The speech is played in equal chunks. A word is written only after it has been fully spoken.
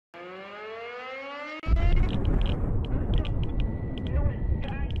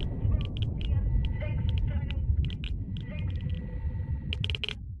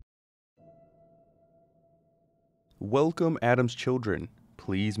Welcome, Adam's children.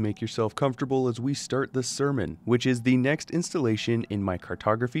 Please make yourself comfortable as we start this sermon, which is the next installation in my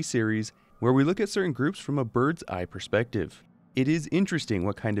Cartography series, where we look at certain groups from a bird's eye perspective. It is interesting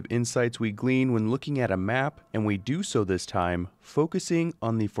what kind of insights we glean when looking at a map, and we do so this time focusing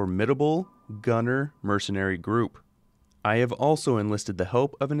on the formidable gunner mercenary group. I have also enlisted the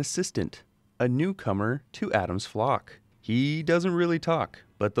help of an assistant, a newcomer to Adam's flock. He doesn't really talk,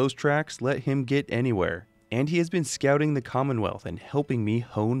 but those tracks let him get anywhere. And he has been scouting the Commonwealth and helping me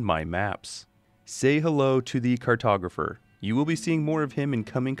hone my maps. Say hello to the cartographer. You will be seeing more of him in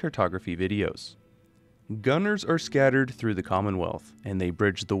coming cartography videos. Gunners are scattered through the Commonwealth, and they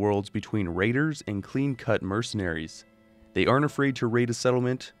bridge the worlds between raiders and clean-cut mercenaries. They aren't afraid to raid a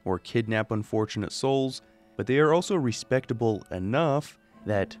settlement or kidnap unfortunate souls, but they are also respectable enough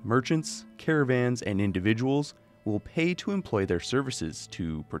that merchants, caravans, and individuals will pay to employ their services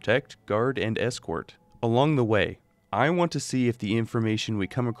to protect, guard, and escort. Along the way, I want to see if the information we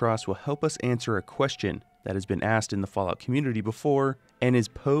come across will help us answer a question that has been asked in the Fallout community before and is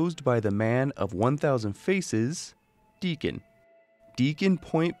posed by the man of 1,000 faces, Deacon. Deacon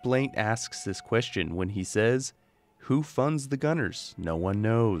point blank asks this question when he says, "Who funds the gunners? No one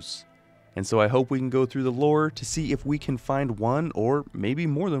knows." And so I hope we can go through the lore to see if we can find one or maybe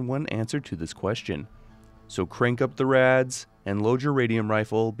more than one answer to this question. So crank up the rads and load your radium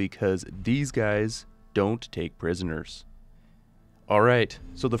rifle because these guys don't take prisoners. Alright,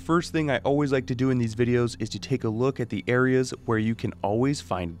 so the first thing I always like to do in these videos is to take a look at the areas where you can always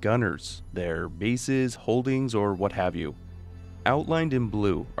find gunners, their bases, holdings, or what have you. Outlined in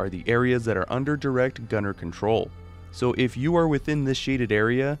blue are the areas that are under direct gunner control. So if you are within this shaded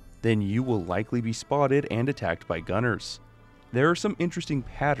area, then you will likely be spotted and attacked by gunners. There are some interesting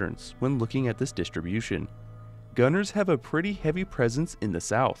patterns when looking at this distribution. Gunners have a pretty heavy presence in the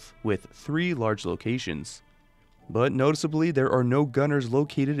south, with 3 large locations. But noticeably, there are no gunners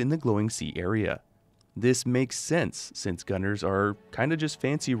located in the Glowing Sea area. This makes sense, since gunners are kinda just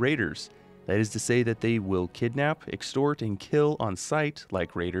fancy raiders. That is to say that they will kidnap, extort, and kill on sight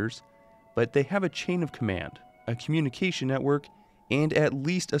like raiders, but they have a chain of command, a communication network, and at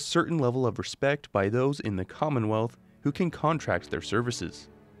least a certain level of respect by those in the Commonwealth who can contract their services.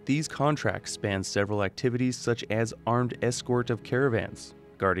 These contracts span several activities such as armed escort of caravans,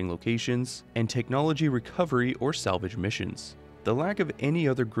 guarding locations, and technology recovery or salvage missions. The lack of any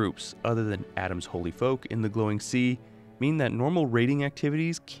other groups other than Adam's Holy Folk in the Glowing Sea mean that normal raiding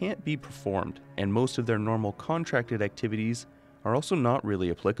activities can't be performed, and most of their normal contracted activities are also not really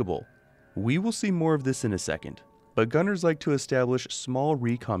applicable. We will see more of this in a second, but gunners like to establish small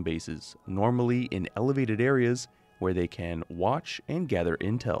recon bases, normally in elevated areas where they can watch and gather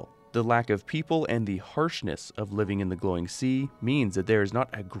intel. The lack of people and the harshness of living in the Glowing Sea means that there is not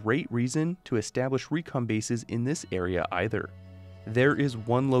a great reason to establish recon bases in this area either. There is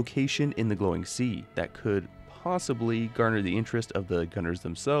one location in the Glowing Sea that could possibly garner the interest of the gunners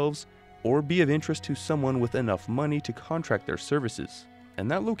themselves, or be of interest to someone with enough money to contract their services,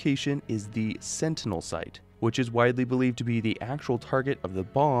 and that location is the Sentinel site, which is widely believed to be the actual target of the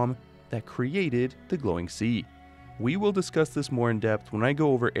bomb that created the Glowing Sea. We will discuss this more in depth when I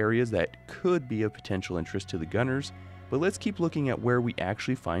go over areas that could be of potential interest to the gunners, but let's keep looking at where we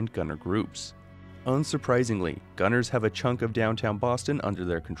actually find gunner groups. Unsurprisingly, gunners have a chunk of downtown Boston under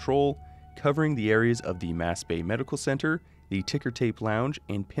their control, covering the areas of the Mass Bay Medical Center, the Ticker Tape Lounge,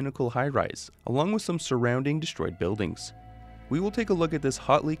 and Pinnacle High Rise, along with some surrounding destroyed buildings. We will take a look at this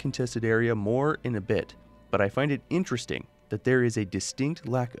hotly contested area more in a bit, but I find it interesting that there is a distinct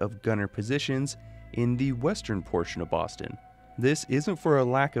lack of gunner positions in the western portion of Boston. This isn't for a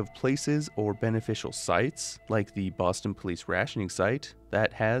lack of places or beneficial sites, like the Boston Police rationing site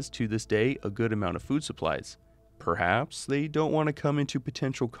that has to this day a good amount of food supplies. Perhaps they don't want to come into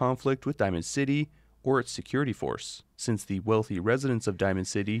potential conflict with Diamond City or its security force, since the wealthy residents of Diamond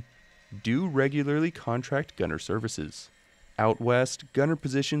City do regularly contract gunner services. Out west, gunner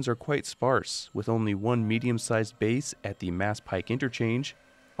positions are quite sparse, with only one medium-sized base at the Mass Pike interchange,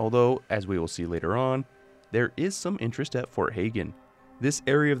 although, as we will see later on, there is some interest at Fort Hagen. This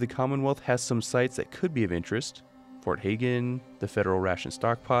area of the Commonwealth has some sites that could be of interest: Fort Hagen, the Federal Ration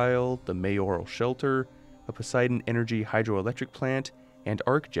Stockpile, the Mayoral Shelter, a Poseidon Energy hydroelectric plant, and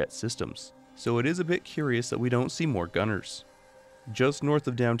ArcJet systems. So it is a bit curious that we don't see more gunners. Just north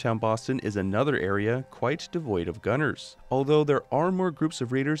of downtown Boston is another area quite devoid of gunners, although there are more groups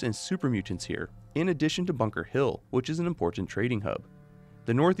of raiders and super mutants here, in addition to Bunker Hill, which is an important trading hub.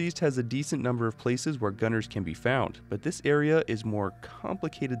 The Northeast has a decent number of places where gunners can be found, but this area is more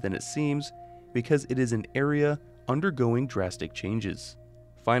complicated than it seems because it is an area undergoing drastic changes.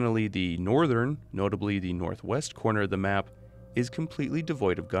 Finally, the northern, notably the northwest corner of the map, is completely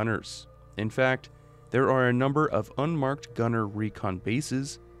devoid of gunners. In fact, there are a number of unmarked gunner recon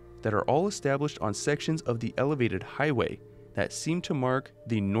bases that are all established on sections of the elevated highway that seem to mark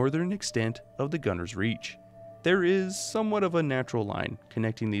the northern extent of the gunner's reach. There is somewhat of a natural line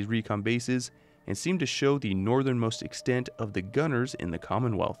connecting these recon bases and seem to show the northernmost extent of the gunners in the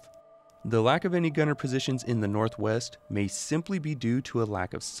Commonwealth. The lack of any gunner positions in the northwest may simply be due to a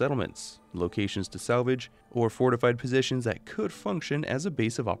lack of settlements, locations to salvage, or fortified positions that could function as a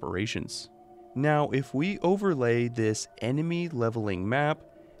base of operations. Now, if we overlay this enemy leveling map,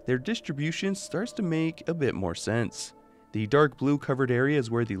 their distribution starts to make a bit more sense. The dark blue covered area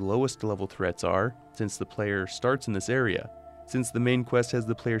is where the lowest level threats are, since the player starts in this area. Since the main quest has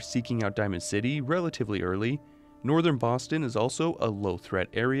the player seeking out Diamond City relatively early, northern Boston is also a low threat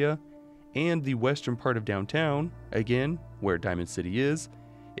area, and the western part of downtown, again, where Diamond City is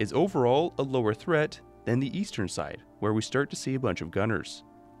overall a lower threat than the eastern side, where we start to see a bunch of gunners.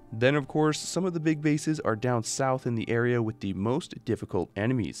 Then of course, some of the big bases are down south in the area with the most difficult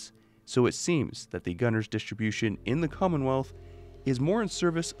enemies, so it seems that the gunners distribution in the Commonwealth is more in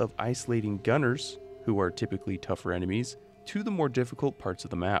service of isolating gunners, who are typically tougher enemies, to the more difficult parts of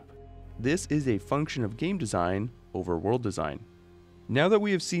the map. This is a function of game design over world design. Now that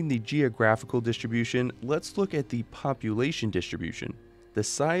we have seen the geographical distribution, let's look at the population distribution. The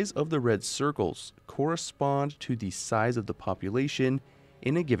size of the red circles correspond to the size of the population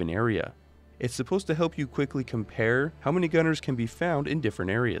in a given area. It's supposed to help you quickly compare how many gunners can be found in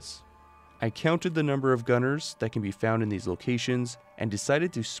different areas. I counted the number of gunners that can be found in these locations and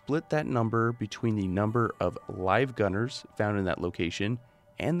decided to split that number between the number of live gunners found in that location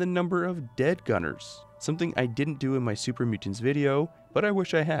and the number of dead gunners. Something I didn't do in my Super Mutants video, but I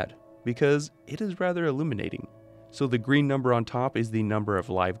wish I had, because it is rather illuminating. So the green number on top is the number of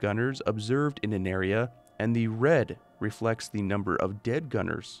live gunners observed in an area, and the red reflects the number of dead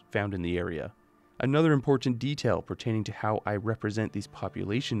gunners found in the area. Another important detail pertaining to how I represent these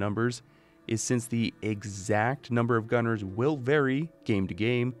population numbers is since the exact number of gunners will vary game to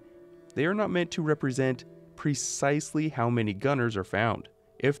game, they are not meant to represent precisely how many gunners are found.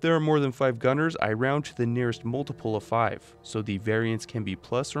 If there are more than 5 gunners, I round to the nearest multiple of 5, so the variance can be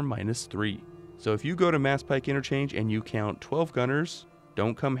plus or minus 3. So if you go to Mass Pike Interchange and you count 12 gunners,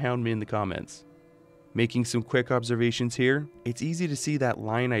 don't come hound me in the comments. Making some quick observations here, it's easy to see that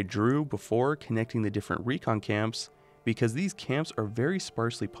line I drew before connecting the different recon camps, because these camps are very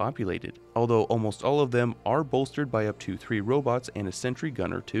sparsely populated, although almost all of them are bolstered by up to 3 robots and a sentry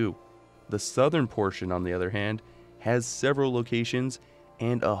gun or 2. The southern portion, on the other hand, has several locations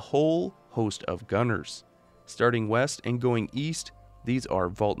and a whole host of gunners. Starting west and going east, these are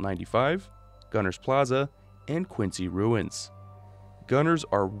Vault 95, Gunners Plaza, and Quincy Ruins. Gunners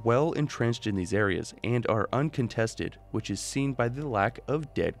are well entrenched in these areas and are uncontested, which is seen by the lack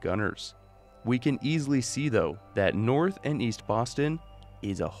of dead gunners. We can easily see though that North and East Boston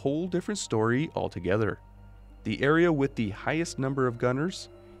is a whole different story altogether. The area with the highest number of gunners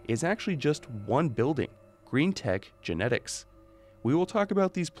is actually just one building, Green Tech Genetics. We will talk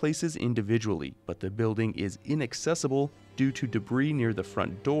about these places individually, but the building is inaccessible due to debris near the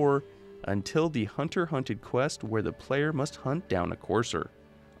front door until the Hunter Hunted quest where the player must hunt down a courser.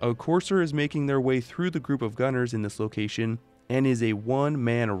 A courser is making their way through the group of gunners in this location and is a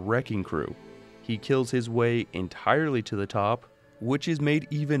one-man wrecking crew. He kills his way entirely to the top, which is made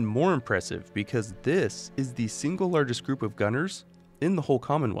even more impressive because this is the single largest group of gunners in the whole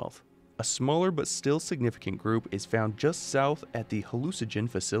Commonwealth. A smaller but still significant group is found just south at the Hallucinogen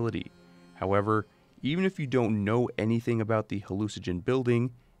facility. However, even if you don't know anything about the Hallucinogen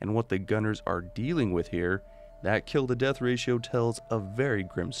building and what the gunners are dealing with here, that kill-to-death ratio tells a very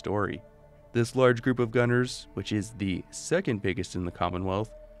grim story. This large group of gunners, which is the second biggest in the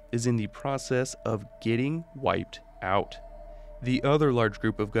Commonwealth, is in the process of getting wiped out. The other large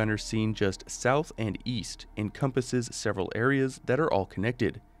group of gunners seen just south and east encompasses several areas that are all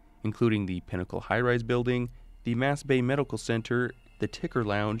connected, including the Pinnacle High-Rise building, the Mass Bay Medical Center, the Ticker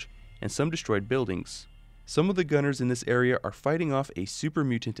Lounge, and some destroyed buildings. Some of the gunners in this area are fighting off a super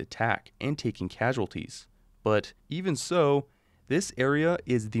mutant attack and taking casualties, but even so, this area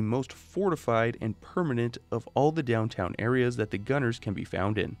is the most fortified and permanent of all the downtown areas that the gunners can be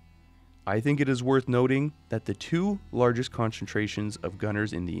found in. I think it is worth noting that the 2 largest concentrations of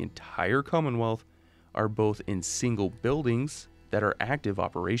gunners in the entire Commonwealth are both in single buildings that are active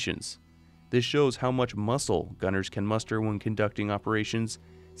operations. This shows how much muscle gunners can muster when conducting operations,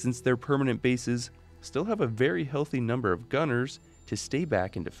 since their permanent bases still have a very healthy number of gunners to stay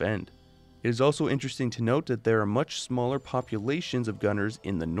back and defend. It is also interesting to note that there are much smaller populations of gunners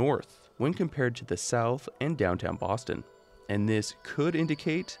in the north when compared to the south and downtown Boston, and this could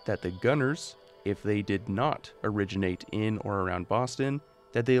indicate that the gunners, if they did not originate in or around Boston,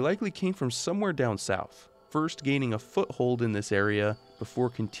 that they likely came from somewhere down south, first gaining a foothold in this area before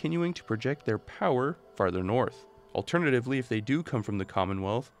continuing to project their power farther north. Alternatively, if they do come from the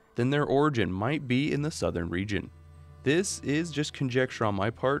Commonwealth, then their origin might be in the southern region. This is just conjecture on my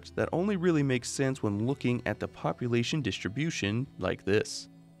part that only really makes sense when looking at the population distribution like this.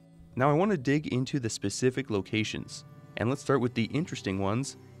 Now I want to dig into the specific locations, and let's start with the interesting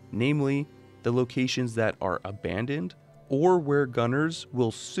ones, namely the locations that are abandoned or where gunners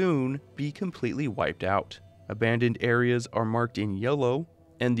will soon be completely wiped out. Abandoned areas are marked in yellow,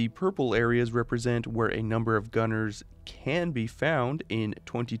 and the purple areas represent where a number of gunners can be found in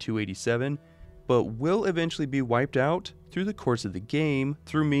 2287, but will eventually be wiped out through the course of the game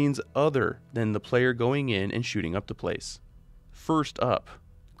through means other than the player going in and shooting up the place. First up,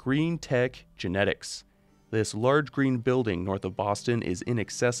 Green Tech Genetics. This large green building north of Boston is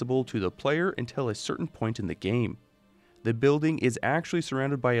inaccessible to the player until a certain point in the game. The building is actually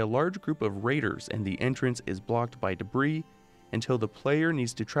surrounded by a large group of raiders, and the entrance is blocked by debris until the player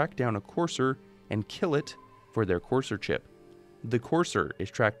needs to track down a courser and kill it for their courser chip. The courser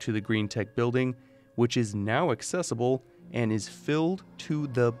is tracked to the Green Tech building, which is now accessible and is filled to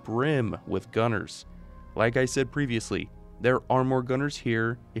the brim with gunners. Like I said previously, there are more gunners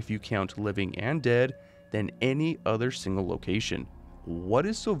here, if you count living and dead, than any other single location. What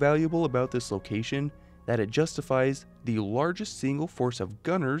is so valuable about this location that it justifies the largest single force of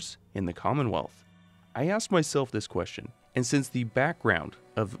gunners in the Commonwealth? I asked myself this question, and since the background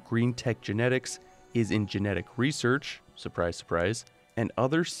of Green Tech Genetics is in genetic research, surprise surprise, and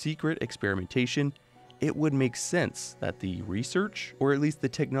other secret experimentation, it would make sense that the research, or at least the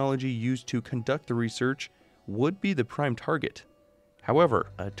technology used to conduct the research, would be the prime target. However,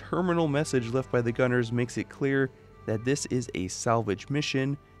 a terminal message left by the gunners makes it clear that this is a salvage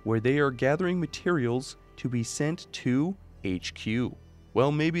mission where they are gathering materials to be sent to HQ.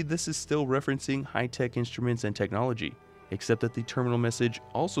 Well, maybe this is still referencing high-tech instruments and technology, except that the terminal message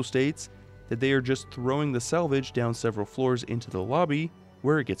also states that they are just throwing the salvage down several floors into the lobby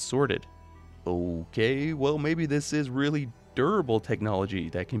where it gets sorted. Okay, well maybe this is really durable technology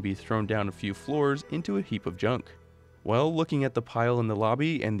that can be thrown down a few floors into a heap of junk. Well, looking at the pile in the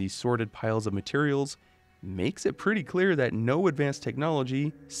lobby and the sorted piles of materials makes it pretty clear that no advanced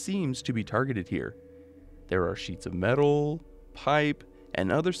technology seems to be targeted here. There are sheets of metal, pipe,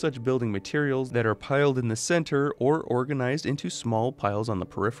 and other such building materials that are piled in the center or organized into small piles on the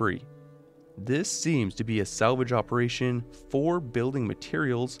periphery. This seems to be a salvage operation for building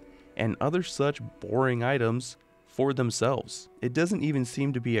materials and other such boring items for themselves. It doesn't even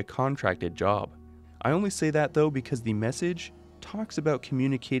seem to be a contracted job. I only say that though because the message talks about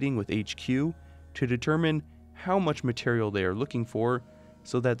communicating with HQ to determine how much material they are looking for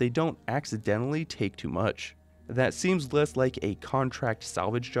so that they don't accidentally take too much. That seems less like a contract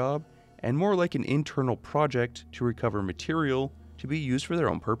salvage job and more like an internal project to recover material to be used for their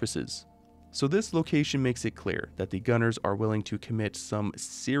own purposes. So this location makes it clear that the gunners are willing to commit some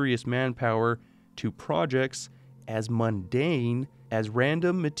serious manpower to projects as mundane as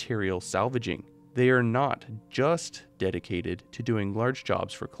random material salvaging. They are not just dedicated to doing large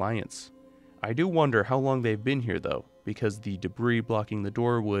jobs for clients. I do wonder how long they've been here though, because the debris blocking the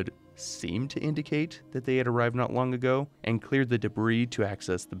door would seem to indicate that they had arrived not long ago and cleared the debris to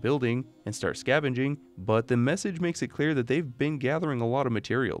access the building and start scavenging, but the message makes it clear that they've been gathering a lot of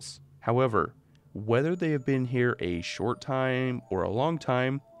materials. However, whether they have been here a short time or a long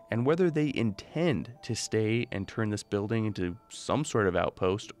time, and whether they intend to stay and turn this building into some sort of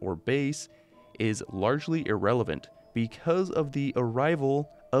outpost or base is largely irrelevant because of the arrival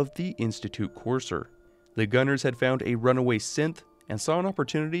of the Institute courser. The gunners had found a runaway synth and saw an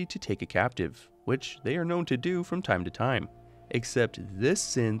opportunity to take a captive, which they are known to do from time to time, except this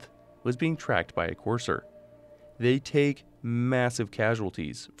synth was being tracked by a courser. They take massive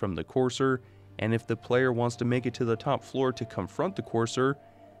casualties from the courser, and if the player wants to make it to the top floor to confront the courser,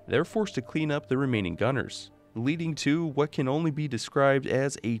 they're forced to clean up the remaining gunners, leading to what can only be described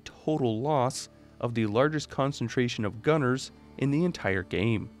as a total loss of the largest concentration of gunners in the entire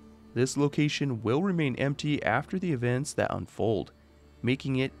game. This location will remain empty after the events that unfold,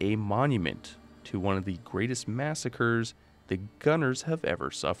 making it a monument to one of the greatest massacres the gunners have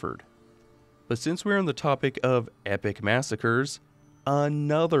ever suffered. But since we're on the topic of epic massacres,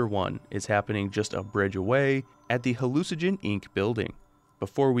 Another one is happening just a bridge away at the Hallucinogen Inc. building.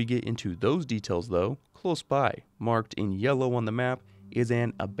 Before we get into those details though, close by, marked in yellow on the map, is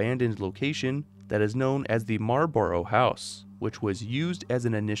an abandoned location that is known as the Marlborough House, which was used as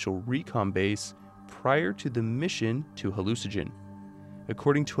an initial recon base prior to the mission to Hallucinogen.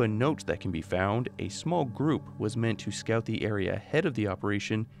 According to a note that can be found, a small group was meant to scout the area ahead of the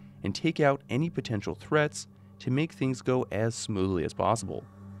operation and take out any potential threats to make things go as smoothly as possible.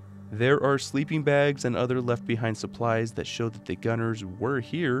 There are sleeping bags and other left behind supplies that show that the gunners were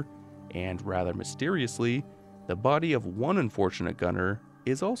here, and rather mysteriously, the body of one unfortunate gunner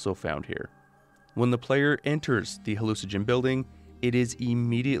is also found here. When the player enters the Hallucinogen building, it is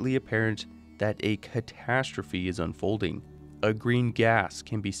immediately apparent that a catastrophe is unfolding. A green gas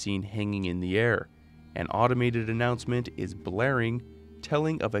can be seen hanging in the air. An automated announcement is blaring,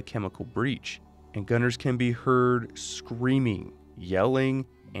 telling of a chemical breach, and gunners can be heard screaming, yelling,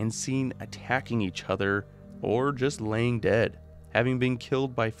 and seen attacking each other or just laying dead, having been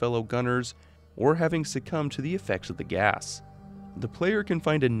killed by fellow gunners or having succumbed to the effects of the gas. The player can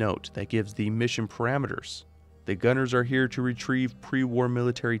find a note that gives the mission parameters. The gunners are here to retrieve pre-war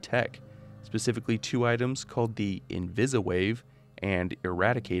military tech, specifically two items called the Invisawave and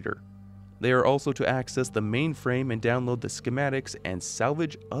Eradicator. They are also to access the mainframe and download the schematics and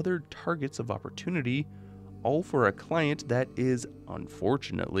salvage other targets of opportunity, all for a client that is,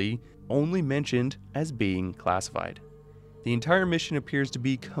 unfortunately, only mentioned as being classified. The entire mission appears to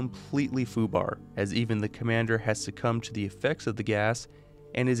be completely FUBAR, as even the commander has succumbed to the effects of the gas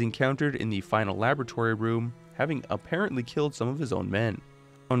and is encountered in the final laboratory room, having apparently killed some of his own men.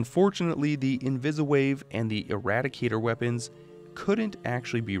 Unfortunately, the Invisawave and the Eradicator weapons couldn't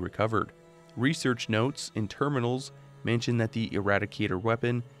actually be recovered. Research notes in terminals mention that the Eradicator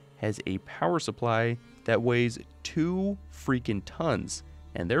weapon has a power supply that weighs 2 freaking tons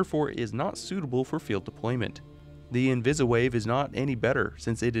and therefore is not suitable for field deployment. The Invisawave is not any better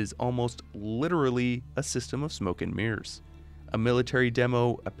since it is almost literally a system of smoke and mirrors. A military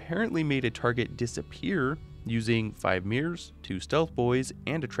demo apparently made a target disappear using 5 mirrors, 2 stealth boys,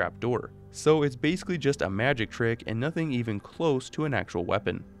 and a trapdoor. So it's basically just a magic trick and nothing even close to an actual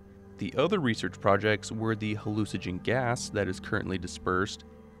weapon. The other research projects were the hallucinogen gas that is currently dispersed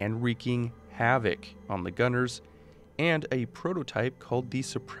and wreaking havoc on the gunners, and a prototype called the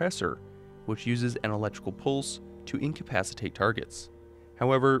suppressor, which uses an electrical pulse to incapacitate targets.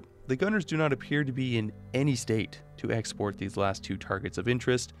 However, the gunners do not appear to be in any state to export these last 2 targets of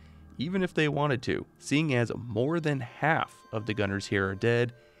interest, even if they wanted to. Seeing as more than half of the gunners here are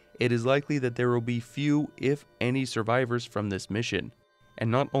dead, it is likely that there will be few, if any, survivors from this mission. And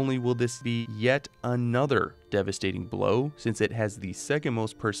not only will this be yet another devastating blow, since it has the second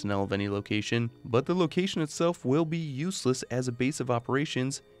most personnel of any location, but the location itself will be useless as a base of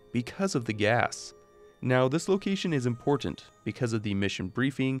operations because of the gas. Now, this location is important because of the mission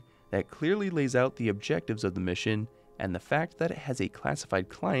briefing that clearly lays out the objectives of the mission and the fact that it has a classified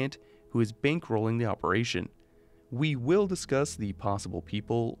client who is bankrolling the operation. We will discuss the possible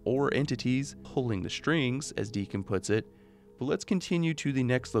people or entities pulling the strings, as Deacon puts it, but let's continue to the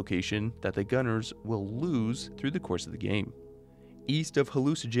next location that the gunners will lose through the course of the game. East of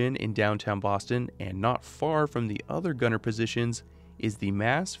Hallucinogen in downtown Boston and not far from the other gunner positions is the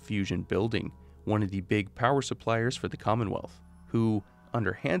Mass Fusion Building, one of the big power suppliers for the Commonwealth, who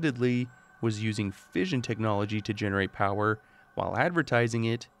underhandedly was using fission technology to generate power while advertising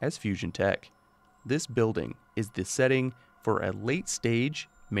it as fusion tech. This building is the setting for a late-stage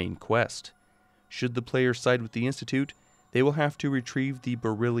main quest. Should the player side with the Institute, they will have to retrieve the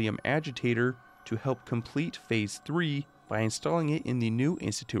beryllium agitator to help complete Phase 3 by installing it in the new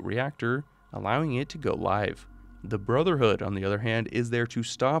Institute reactor, allowing it to go live. The Brotherhood, on the other hand, is there to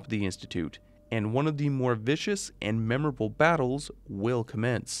stop the Institute, and one of the more vicious and memorable battles will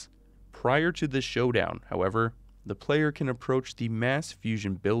commence. Prior to this showdown, however, the player can approach the Mass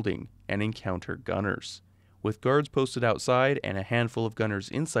Fusion Building and encounter gunners. With guards posted outside and a handful of gunners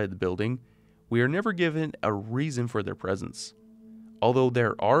inside the building, we are never given a reason for their presence. Although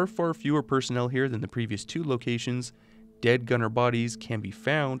there are far fewer personnel here than the previous 2 locations, dead gunner bodies can be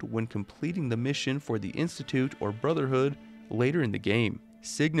found when completing the mission for the Institute or Brotherhood later in the game,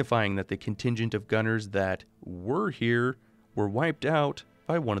 signifying that the contingent of gunners that were here were wiped out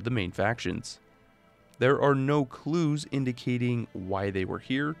by one of the main factions. There are no clues indicating why they were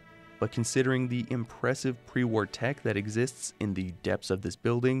here, but considering the impressive pre-war tech that exists in the depths of this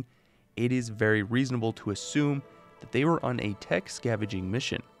building, it is very reasonable to assume that they were on a tech scavenging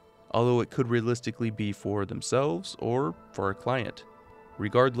mission, although it could realistically be for themselves or for a client.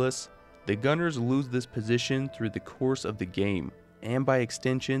 Regardless, the gunners lose this position through the course of the game, and by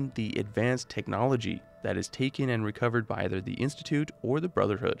extension, the advanced technology that is taken and recovered by either the Institute or the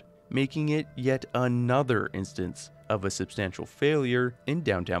Brotherhood, making it yet another instance of a substantial failure in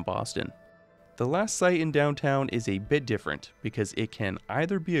downtown Boston. The last site in downtown is a bit different because it can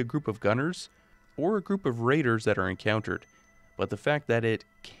either be a group of gunners or a group of raiders that are encountered, but the fact that it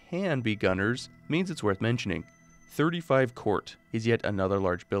can be gunners means it's worth mentioning. 35 Court is yet another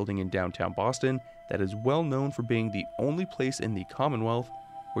large building in downtown Boston that is well known for being the only place in the Commonwealth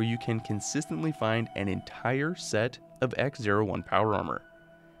where you can consistently find an entire set of X-01 power armor.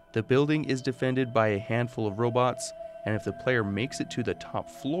 The building is defended by a handful of robots, and if the player makes it to the top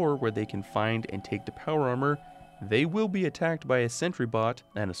floor where they can find and take the power armor, they will be attacked by a sentry bot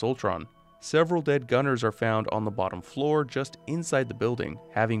and a Soltron. Several dead gunners are found on the bottom floor just inside the building,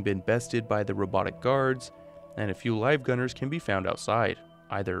 having been bested by the robotic guards, and a few live gunners can be found outside,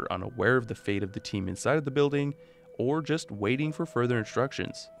 either unaware of the fate of the team inside of the building, or just waiting for further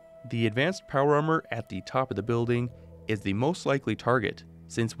instructions. The advanced power armor at the top of the building is the most likely target,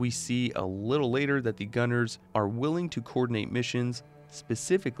 since we see a little later that the gunners are willing to coordinate missions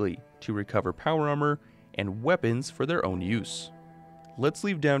specifically to recover power armor and weapons for their own use. Let's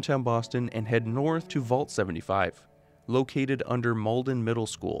leave downtown Boston and head north to Vault 75. Located under Malden Middle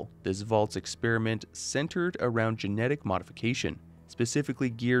School, this vault's experiment centered around genetic modification, specifically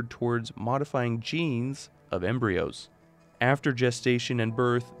geared towards modifying genes of embryos. After gestation and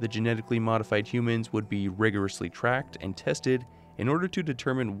birth, the genetically modified humans would be rigorously tracked and tested in order to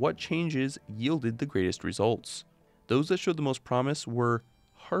determine what changes yielded the greatest results. Those that showed the most promise were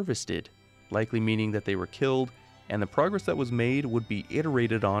harvested, likely meaning that they were killed, and the progress that was made would be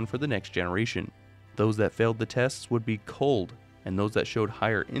iterated on for the next generation. Those that failed the tests would be culled, and those that showed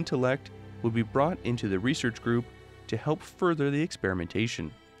higher intellect would be brought into the research group to help further the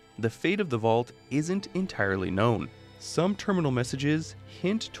experimentation. The fate of the vault isn't entirely known. Some terminal messages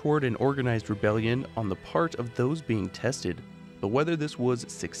hint toward an organized rebellion on the part of those being tested, but whether this was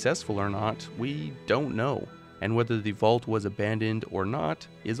successful or not, we don't know, and whether the vault was abandoned or not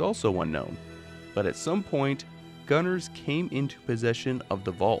is also unknown. But at some point, gunners came into possession of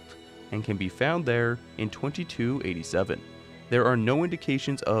the vault, and can be found there in 2287. There are no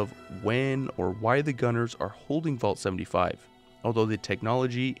indications of when or why the gunners are holding Vault 75, although the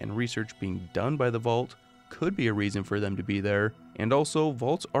technology and research being done by the vault could be a reason for them to be there, and also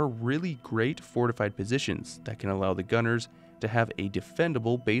vaults are really great fortified positions that can allow the gunners to have a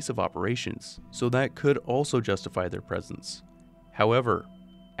defendable base of operations, so that could also justify their presence. However,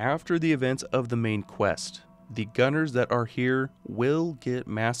 after the events of the main quest, the gunners that are here will get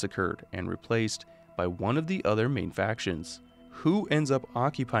massacred and replaced by one of the other main factions. Who ends up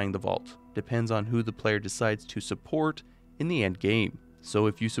occupying the vault depends on who the player decides to support in the end game. So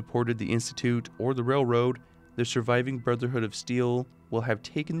if you supported the Institute or the Railroad, the surviving Brotherhood of Steel will have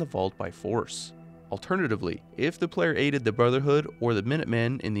taken the vault by force. Alternatively, if the player aided the Brotherhood or the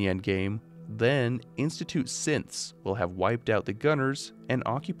Minutemen in the end game, then Institute synths will have wiped out the gunners and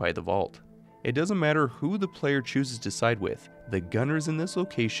occupy the vault. It doesn't matter who the player chooses to side with, the gunners in this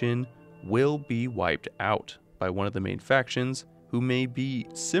location will be wiped out by one of the main factions who may be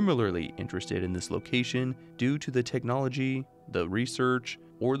similarly interested in this location due to the technology, the research,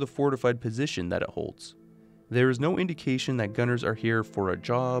 or the fortified position that it holds. There is no indication that gunners are here for a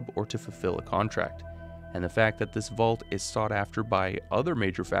job or to fulfill a contract, and the fact that this vault is sought after by other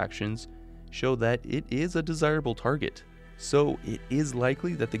major factions show that it is a desirable target. So it is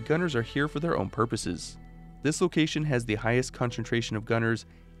likely that the gunners are here for their own purposes. This location has the highest concentration of gunners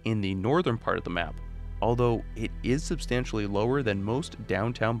in the northern part of the map, although it is substantially lower than most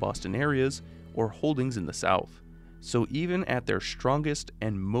downtown Boston areas or holdings in the south. So even at their strongest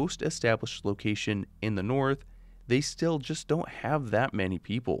and most established location in the north, they still just don't have that many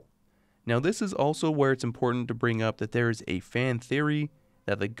people. Now this is also where it's important to bring up that there is a fan theory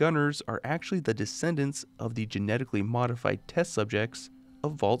that the gunners are actually the descendants of the genetically modified test subjects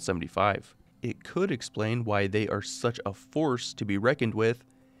of Vault 75. It could explain why they are such a force to be reckoned with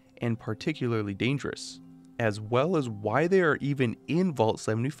and particularly dangerous, as well as why they are even in Vault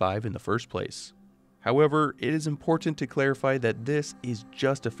 75 in the first place. However, it is important to clarify that this is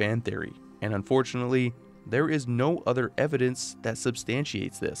just a fan theory, and unfortunately, there is no other evidence that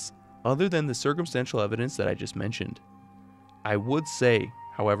substantiates this, other than the circumstantial evidence that I just mentioned. I would say,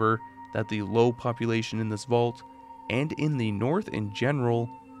 however, that the low population in this vault, and in the north in general,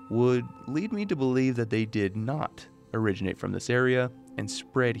 would lead me to believe that they did not originate from this area and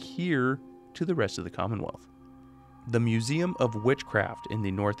spread here to the rest of the Commonwealth. The Museum of Witchcraft in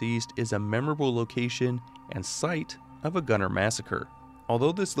the Northeast is a memorable location and site of a gunner massacre.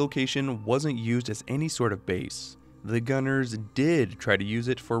 Although this location wasn't used as any sort of base, The gunners did try to use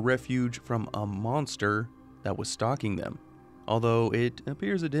it for refuge from a monster that was stalking them, although it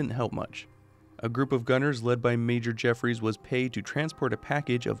appears it didn't help much. A group of gunners led by Major Jeffries was paid to transport a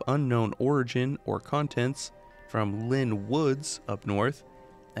package of unknown origin or contents from Lynn Woods up north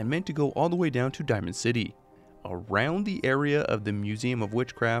and meant to go all the way down to Diamond City. Around the area of the Museum of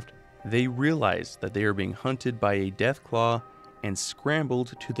Witchcraft, they realized that they are being hunted by a Deathclaw and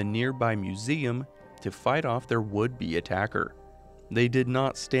scrambled to the nearby museum to fight off their would-be attacker. They did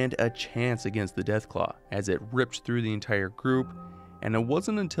not stand a chance against the Deathclaw as it ripped through the entire group, and it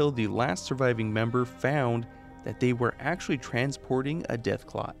wasn't until the last surviving member found that they were actually transporting a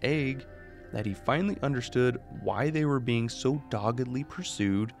Deathclaw egg that he finally understood why they were being so doggedly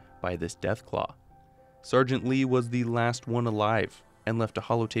pursued by this Deathclaw. Sergeant Lee was the last one alive and left a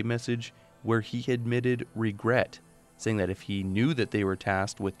holotape message where he admitted regret, saying that if he knew that they were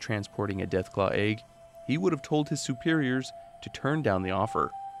tasked with transporting a Deathclaw egg, he would have told his superiors to turn down the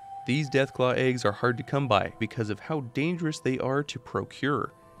offer. These Deathclaw eggs are hard to come by because of how dangerous they are to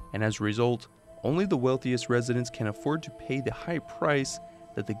procure, and as a result, only the wealthiest residents can afford to pay the high price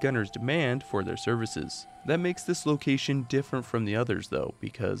that the gunners demand for their services. That makes this location different from the others though,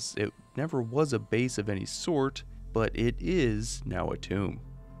 because it never was a base of any sort, but it is now a tomb.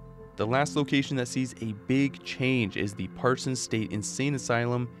 The last location that sees a big change is the Parsons State Insane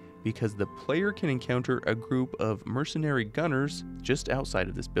Asylum, because the player can encounter a group of mercenary gunners just outside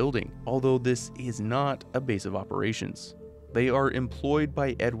of this building, although this is not a base of operations. They are employed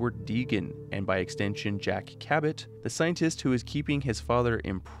by Edward Deegan, and by extension Jack Cabot, the scientist who is keeping his father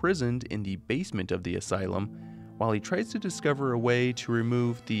imprisoned in the basement of the asylum, while he tries to discover a way to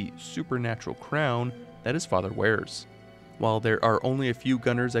remove the supernatural crown that his father wears. While there are only a few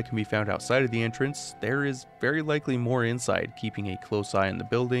gunners that can be found outside of the entrance, there is very likely more inside, keeping a close eye on the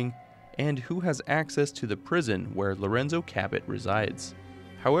building, and who has access to the prison where Lorenzo Cabot resides.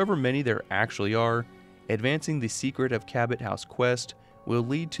 However many there actually are, advancing the secret of Cabot House quest will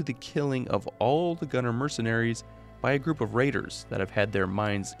lead to the killing of all the gunner mercenaries by a group of raiders that have had their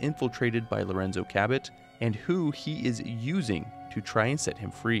minds infiltrated by Lorenzo Cabot, and who he is using to try and set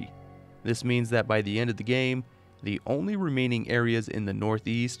him free. This means that by the end of the game, the only remaining areas in the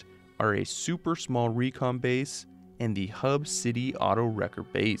northeast are a super small recon base and the Hub City Auto Wrecker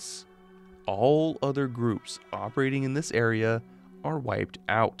base. All other groups operating in this area are wiped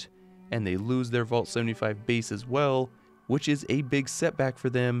out, and they lose their Vault 75 base as well, which is a big setback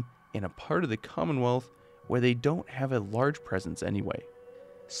for them in a part of the Commonwealth where they don't have a large presence anyway.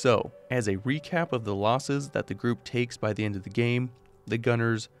 So, as a recap of the losses that the group takes by the end of the game, the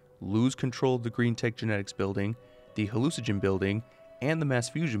gunners lose control of the Green Tech Genetics building, the Hallucinogen building, and the Mass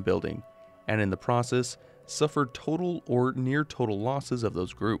Fusion building, and in the process, suffer total or near total losses of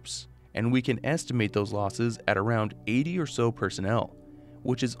those groups. And we can estimate those losses at around 80 or so personnel,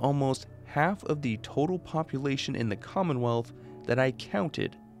 which is almost half of the total population in the Commonwealth that I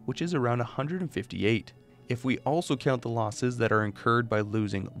counted, which is around 158. If we also count the losses that are incurred by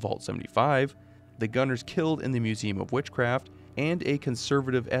losing Vault 75, the gunners killed in the Museum of Witchcraft, and a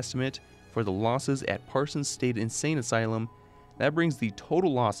conservative estimate for the losses at Parsons State Insane Asylum, that brings the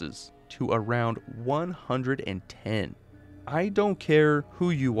total losses to around 110. I don't care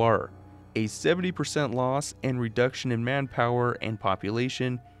who you are, a 70% loss and reduction in manpower and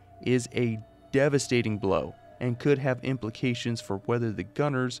population is a devastating blow and could have implications for whether the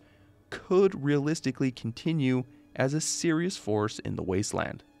gunners could realistically continue as a serious force in the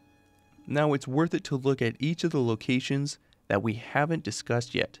wasteland. Now it's worth it to look at each of the locations that we haven't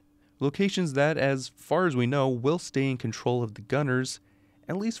discussed yet. Locations that, as far as we know, will stay in control of the gunners,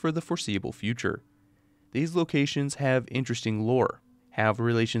 at least for the foreseeable future. These locations have interesting lore, have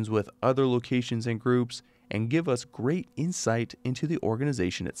relations with other locations and groups, and give us great insight into the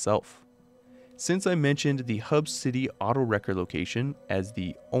organization itself. Since I mentioned the Hub City Auto Wrecker location as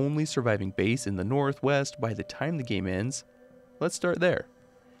the only surviving base in the Northwest by the time the game ends, let's start there.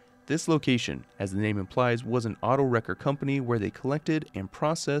 This location, as the name implies, was an auto wrecker company where they collected and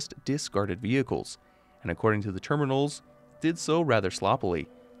processed discarded vehicles, and according to the terminals, did so rather sloppily.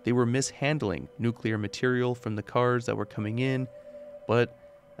 They were mishandling nuclear material from the cars that were coming in, but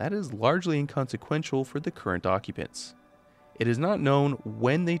that is largely inconsequential for the current occupants. It is not known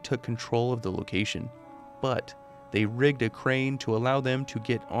when they took control of the location, but they rigged a crane to allow them to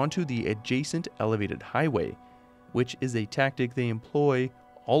get onto the adjacent elevated highway, which is a tactic they employ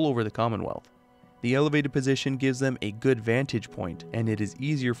all over the Commonwealth. The elevated position gives them a good vantage point, and it is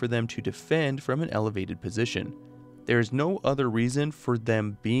easier for them to defend from an elevated position. There is no other reason for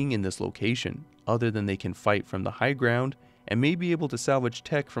them being in this location, other than they can fight from the high ground and may be able to salvage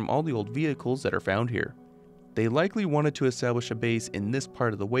tech from all the old vehicles that are found here. They likely wanted to establish a base in this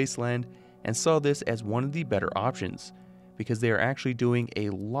part of the wasteland and saw this as one of the better options, because they are actually doing a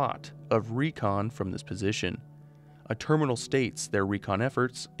lot of recon from this position. A terminal states their recon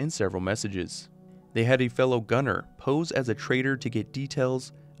efforts in several messages. They had a fellow gunner pose as a traitor to get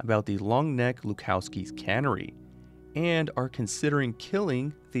details about the Longneck Lukowski's cannery, and are considering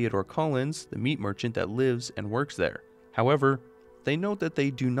killing Theodore Collins, the meat merchant that lives and works there. However, they note that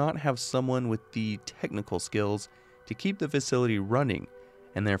they do not have someone with the technical skills to keep the facility running,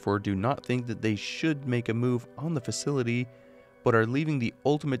 and therefore do not think that they should make a move on the facility, but are leaving the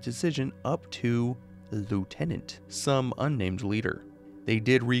ultimate decision up to Lieutenant, some unnamed leader. They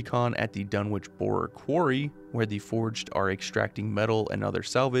did recon at the Dunwich Borer Quarry, where the Forged are extracting metal and other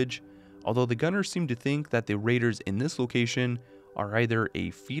salvage, although the gunners seem to think that the raiders in this location are either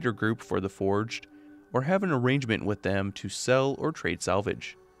a feeder group for the Forged, or have an arrangement with them to sell or trade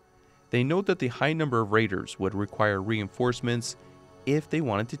salvage. They note that the high number of raiders would require reinforcements if they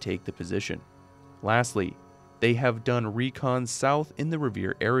wanted to take the position. Lastly, they have done recon south in the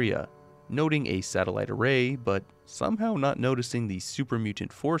Revere area, noting a satellite array, but somehow not noticing the super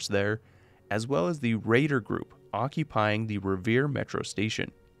mutant force there, as well as the raider group occupying the Revere metro station.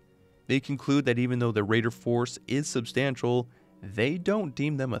 They conclude that even though the raider force is substantial, they don't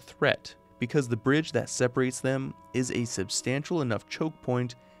deem them a threat, because the bridge that separates them is a substantial enough choke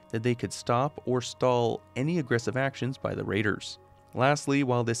point that they could stop or stall any aggressive actions by the raiders. Lastly,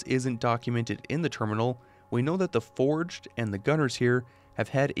 while this isn't documented in the terminal, we know that the Forged and the gunners here have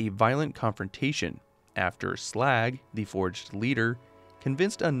had a violent confrontation after Slag, the Forged leader,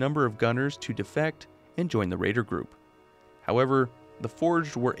 convinced a number of gunners to defect and join the raider group. However, the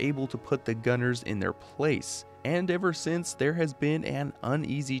Forged were able to put the gunners in their place, and ever since there has been an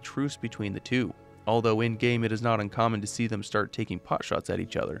uneasy truce between the two, although in-game it is not uncommon to see them start taking potshots at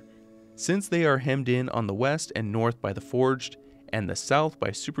each other. Since they are hemmed in on the west and north by the Forged, and the south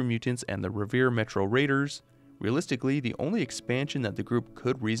by super mutants and the Revere Metro Raiders, realistically the only expansion that the group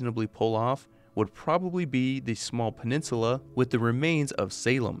could reasonably pull off would probably be the small peninsula with the remains of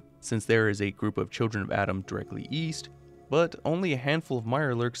Salem, since there is a group of Children of Adam directly east, but only a handful of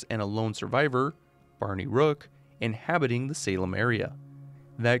Mirelurks and a lone survivor, Barney Rook, inhabiting the Salem area.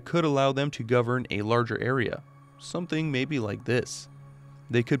 That could allow them to govern a larger area, something maybe like this.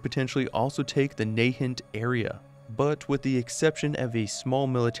 They could potentially also take the Nahant area, but with the exception of a small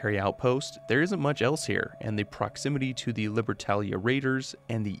military outpost, there isn't much else here, and the proximity to the Libertalia Raiders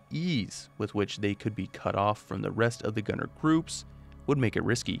and the ease with which they could be cut off from the rest of the gunner groups would make it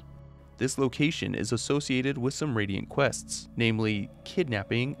risky. This location is associated with some Radiant quests, namely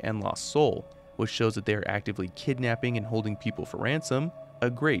Kidnapping and Lost Soul, which shows that they are actively kidnapping and holding people for ransom, a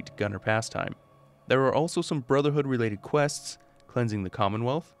great gunner pastime. There are also some Brotherhood related quests, Cleansing the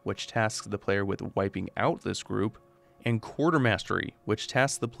Commonwealth, which tasks the player with wiping out this group, and Quartermastery, which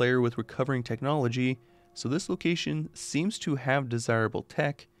tasks the player with recovering technology, so this location seems to have desirable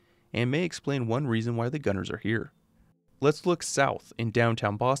tech, and may explain one reason why the gunners are here. Let's look south in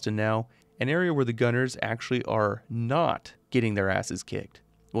downtown Boston now, an area where the gunners actually are not getting their asses kicked.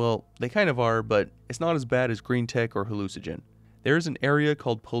 Well, they kind of are, but it's not as bad as Green Tech or Hallucinogen. There is an area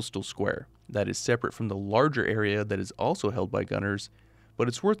called Postal Square that is separate from the larger area that is also held by gunners, but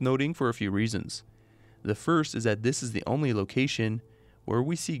it's worth noting for a few reasons. The first is that this is the only location where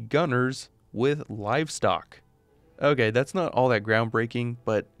we see gunners with livestock. Okay, that's not all that groundbreaking,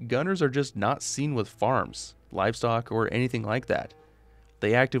 but gunners are just not seen with farms, livestock, or anything like that.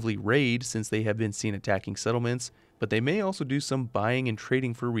 They actively raid since they have been seen attacking settlements, but they may also do some buying and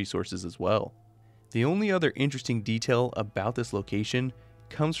trading for resources as well. The only other interesting detail about this location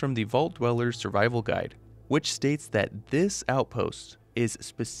comes from the Vault Dweller's Survival Guide, which states that this outpost is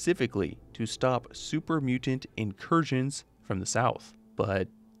specifically to stop super mutant incursions from the south. But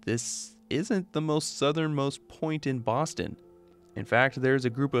this isn't the most southernmost point in Boston. In fact, there's a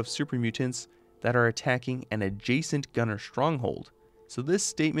group of super mutants that are attacking an adjacent gunner stronghold, so this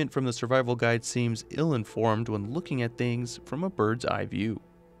statement from the Survival Guide seems ill-informed when looking at things from a bird's eye view.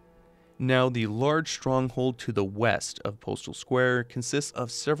 Now, the large stronghold to the west of Postal Square consists of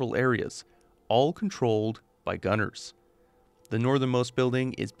several areas, all controlled by gunners. The northernmost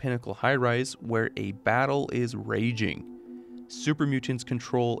building is Pinnacle High Rise, where a battle is raging. Super mutants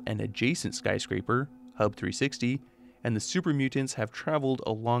control an adjacent skyscraper, Hub 360, and the super mutants have traveled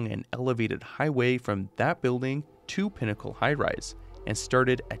along an elevated highway from that building to Pinnacle High Rise and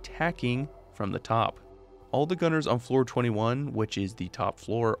started attacking from the top. All the gunners on floor 21, which is the top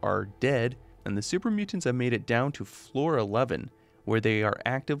floor, are dead, and the super mutants have made it down to floor 11, where they are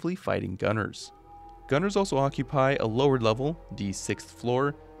actively fighting gunners. Gunners also occupy a lower level, the 6th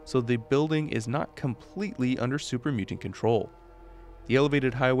floor, so the building is not completely under super mutant control. The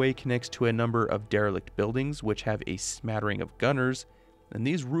elevated highway connects to a number of derelict buildings which have a smattering of gunners, and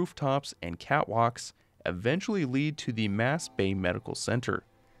these rooftops and catwalks eventually lead to the Mass Bay Medical Center.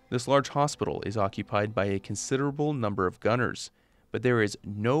 This large hospital is occupied by a considerable number of gunners, but there is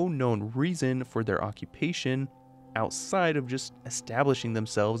no known reason for their occupation outside of just establishing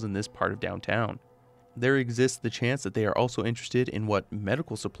themselves in this part of downtown. There exists the chance that they are also interested in what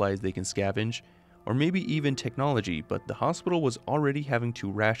medical supplies they can scavenge, or maybe even technology, but the hospital was already having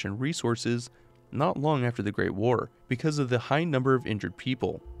to ration resources not long after the Great War because of the high number of injured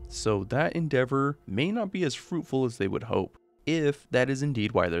people, so that endeavor may not be as fruitful as they would hope, if that is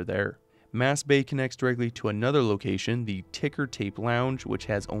indeed why they're there. Mass Bay connects directly to another location, the Ticker Tape Lounge, which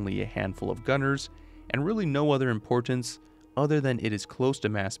has only a handful of gunners, and really no other importance other than it is close to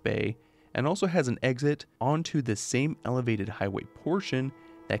Mass Bay, and also has an exit onto the same elevated highway portion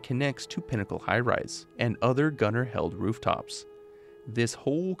that connects to Pinnacle High Rise and other gunner-held rooftops. This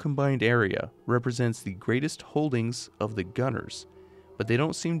whole combined area represents the greatest holdings of the gunners, but they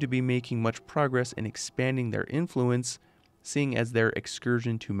don't seem to be making much progress in expanding their influence, seeing as their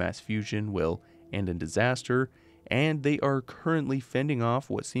excursion to mass fusion will end in disaster, and they are currently fending off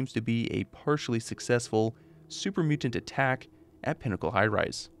what seems to be a partially successful super mutant attack at Pinnacle High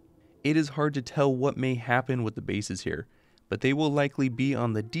Rise. It is hard to tell what may happen with the bases here, but they will likely be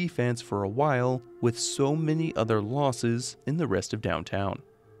on the defense for a while with so many other losses in the rest of downtown.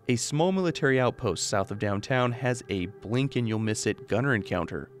 A small military outpost south of downtown has a blink and you'll miss it gunner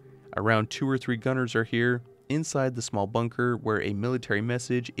encounter. Around 2 or 3 gunners are here inside the small bunker where a military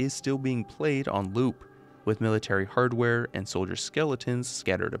message is still being played on loop, with military hardware and soldier skeletons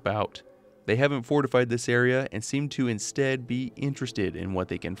scattered about. They haven't fortified this area and seem to instead be interested in what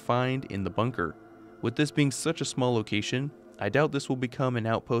they can find in the bunker. With this being such a small location, I doubt this will become an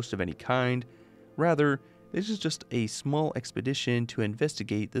outpost of any kind. Rather, this is just a small expedition to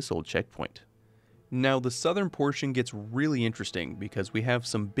investigate this old checkpoint. Now, the southern portion gets really interesting because we have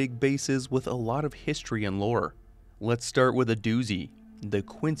some big bases with a lot of history and lore. Let's start with a doozy, the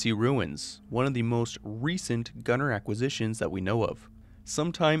Quincy Ruins, one of the most recent gunner acquisitions that we know of.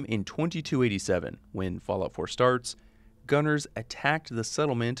 Sometime in 2287, when Fallout 4 starts, gunners attacked the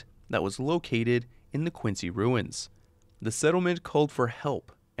settlement that was located in the Quincy Ruins. The settlement called for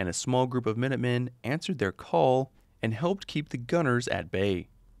help, and a small group of Minutemen answered their call and helped keep the gunners at bay.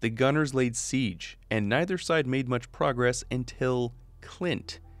 The gunners laid siege, and neither side made much progress until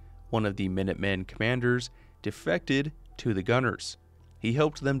Clint, one of the Minutemen commanders, defected to the gunners. He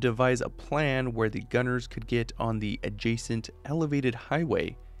helped them devise a plan where the gunners could get on the adjacent elevated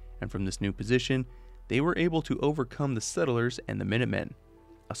highway, and from this new position, they were able to overcome the settlers and the Minutemen.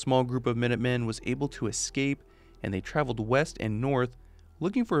 A small group of Minutemen was able to escape, and they traveled west and north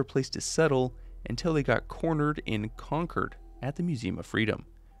looking for a place to settle until they got cornered in Concord at the Museum of Freedom.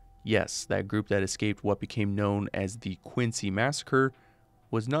 Yes, that group that escaped what became known as the Quincy Massacre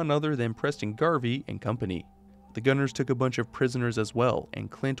was none other than Preston Garvey and company. The gunners took a bunch of prisoners as well, and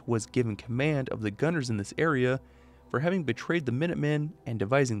Clint was given command of the gunners in this area for having betrayed the Minutemen and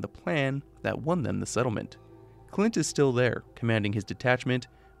devising the plan that won them the settlement. Clint is still there, commanding his detachment,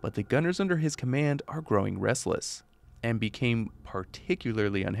 but the gunners under his command are growing restless, and became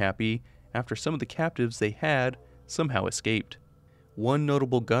particularly unhappy after some of the captives they had somehow escaped. One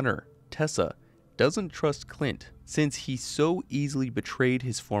notable gunner, Tessa, doesn't trust Clint since he so easily betrayed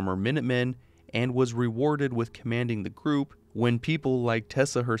his former Minutemen and was rewarded with commanding the group when people like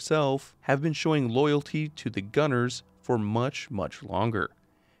Tessa herself have been showing loyalty to the gunners for much longer.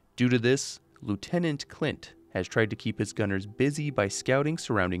 Due to this, Lieutenant Clint has tried to keep his gunners busy by scouting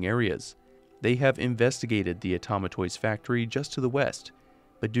surrounding areas. They have investigated the Atomatoys factory just to the west,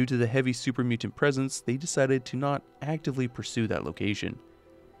 but due to the heavy super mutant presence, they decided to not actively pursue that location.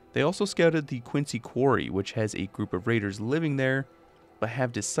 They also scouted the Quincy Quarry, which has a group of raiders living there, but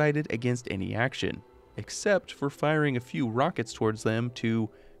have decided against any action, except for firing a few rockets towards them to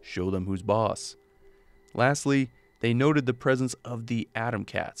show them who's boss. Lastly, they noted the presence of the Atom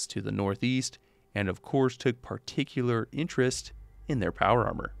Cats to the northeast, and of course took particular interest in their power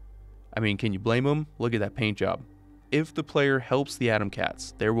armor. I mean, can you blame them? Look at that paint job. If the player helps the Atom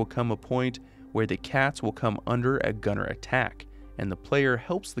Cats, there will come a point where the cats will come under a gunner attack, and the player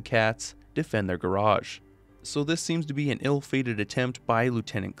helps the cats defend their garage. So this seems to be an ill-fated attempt by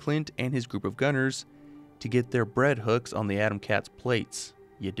Lieutenant Clint and his group of gunners to get their bread hooks on the Atom Cats' plates.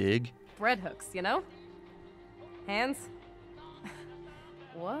 You dig? Bread hooks, you know? Hands?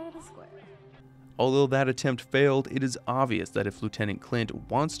 What a square. Although that attempt failed, it is obvious that if Lieutenant Clint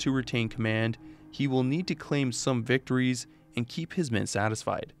wants to retain command, he will need to claim some victories and keep his men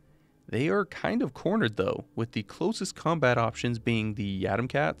satisfied. They are kind of cornered though, with the closest combat options being the Atom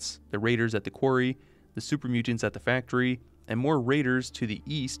Cats, the Raiders at the quarry, the Super Mutants at the factory, and more Raiders to the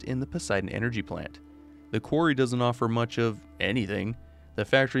east in the Poseidon energy plant. The quarry doesn't offer much of anything. The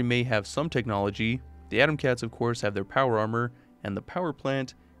factory may have some technology, the Atom Cats of course have their power armor, and the power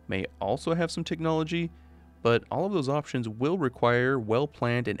plant may also have some technology, but all of those options will require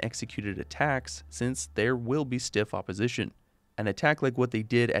well-planned and executed attacks since there will be stiff opposition. An attack like what they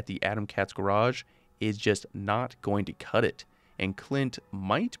did at the Atom Cats garage is just not going to cut it, and Clint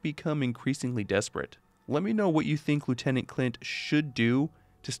might become increasingly desperate. Let me know what you think Lieutenant Clint should do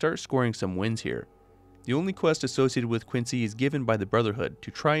to start scoring some wins here. The only quest associated with Quincy is given by the Brotherhood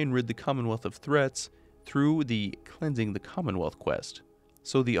to try and rid the Commonwealth of threats through the Cleansing the Commonwealth quest.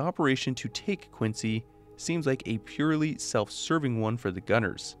 So the operation to take Quincy seems like a purely self-serving one for the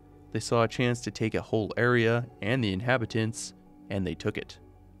Gunners. They saw a chance to take a whole area and the inhabitants, and they took it.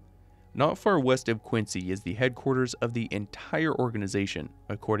 Not far west of Quincy is the headquarters of the entire organization,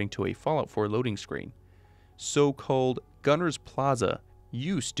 according to a Fallout 4 loading screen. So-called Gunners Plaza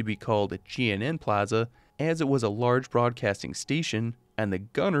used to be called GNN Plaza, as it was a large broadcasting station, and the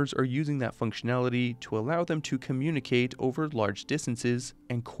Gunners are using that functionality to allow them to communicate over large distances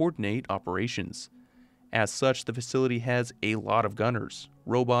and coordinate operations. As such, the facility has a lot of gunners,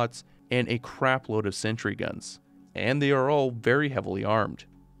 robots, and a crapload of sentry guns, and they are all very heavily armed.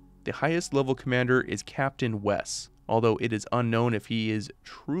 The highest level commander is Captain Wes, although it is unknown if he is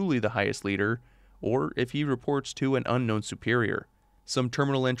truly the highest leader or if he reports to an unknown superior. Some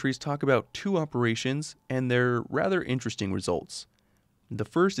terminal entries talk about 2 operations and their rather interesting results. The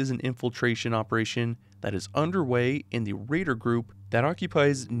first is an infiltration operation that is underway in the Raider group that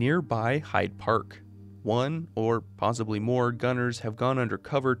occupies nearby Hyde Park. 1 or possibly more gunners have gone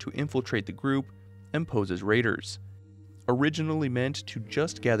undercover to infiltrate the group and pose as raiders. Originally meant to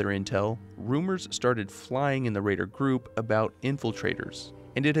just gather intel, rumors started flying in the Raider group about infiltrators,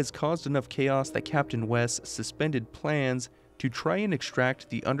 and it has caused enough chaos that Captain Wes suspended plans to try and extract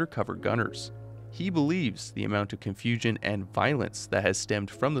the undercover gunners. He believes the amount of confusion and violence that has stemmed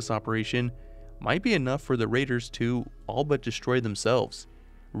from this operation might be enough for the Raiders to all but destroy themselves,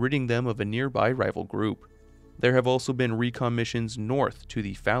 ridding them of a nearby rival group. There have also been recon missions north to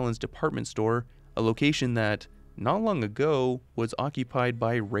the Fallon's department store, a location that, not long ago, was occupied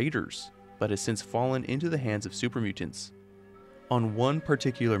by Raiders, but has since fallen into the hands of super mutants. On one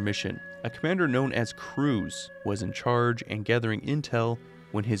particular mission, a commander known as Cruz was in charge and gathering intel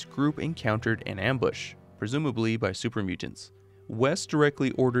when his group encountered an ambush, presumably by super mutants. Wes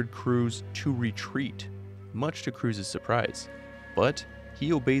directly ordered Cruz to retreat, much to Cruz's surprise, but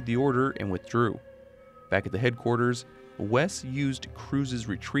he obeyed the order and withdrew. Back at the headquarters, Wes used Cruz's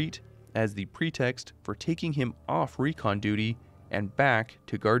retreat as the pretext for taking him off recon duty and back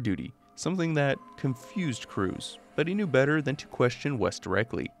to guard duty, something that confused Cruz, but he knew better than to question Wes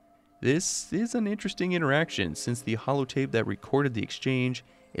directly. This is an interesting interaction since the holotape that recorded the exchange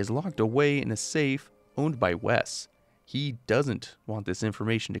is locked away in a safe owned by Wes. He doesn't want this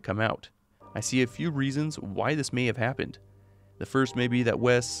information to come out. I see a few reasons why this may have happened. The first may be that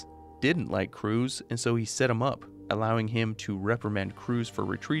Wes didn't like Cruz, and so he set him up, allowing him to reprimand Cruz for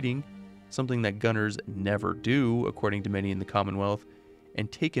retreating, something that gunners never do, according to many in the Commonwealth,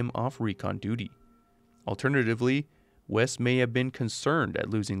 and take him off recon duty. Alternatively, Wes may have been concerned at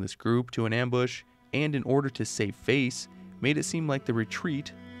losing this group to an ambush, and in order to save face, made it seem like the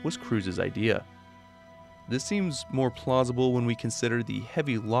retreat was Cruz's idea. This seems more plausible when we consider the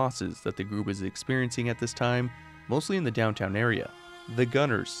heavy losses that the group is experiencing at this time, mostly in the downtown area. The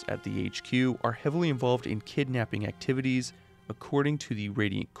gunners at the HQ are heavily involved in kidnapping activities according to the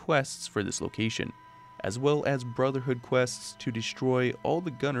Radiant quests for this location, as well as Brotherhood quests to destroy all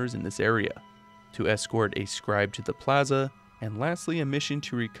the gunners in this area, to escort a scribe to the plaza, and lastly a mission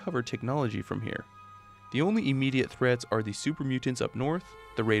to recover technology from here. The only immediate threats are the super mutants up north,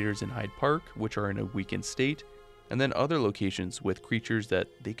 the Raiders in Hyde Park, which are in a weakened state, and then other locations with creatures that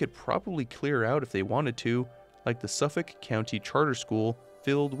they could probably clear out if they wanted to, like the Suffolk County Charter School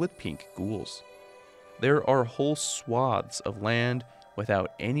filled with pink ghouls. There are whole swaths of land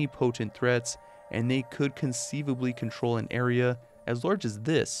without any potent threats, and they could conceivably control an area as large as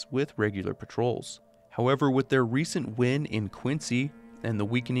this with regular patrols. However, with their recent win in Quincy and the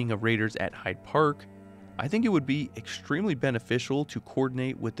weakening of Raiders at Hyde Park, I think it would be extremely beneficial to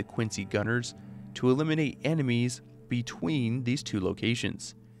coordinate with the Quincy Gunners to eliminate enemies between these two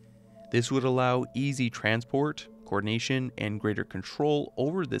locations. This would allow easy transport, coordination, and greater control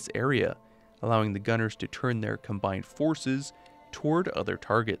over this area, allowing the Gunners to turn their combined forces toward other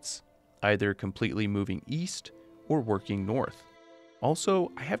targets, either completely moving east or working north.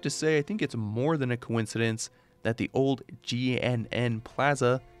 Also, I have to say, I think it's more than a coincidence that the old GNN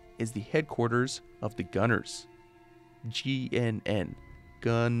Plaza is the headquarters of the Gunners. GNN.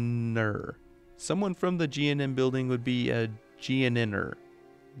 Gunner. Someone from the GNN building would be a GNNer.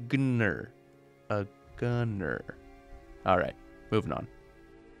 Gunner. A gunner. Alright, moving on.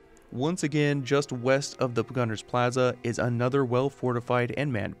 Once again, just west of the Gunners Plaza is another well-fortified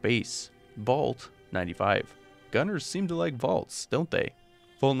and manned base, Vault 95. Gunners seem to like vaults, don't they?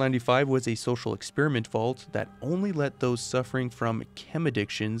 Vault 95 was a social experiment vault that only let those suffering from chem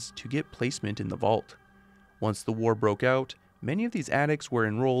addictions to get placement in the vault. Once the war broke out, many of these addicts were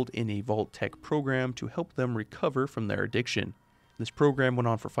enrolled in a Vault Tech program to help them recover from their addiction. This program went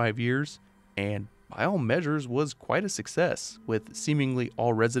on for 5 years, and by all measures was quite a success, with seemingly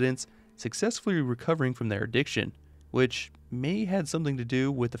all residents successfully recovering from their addiction, which may had something to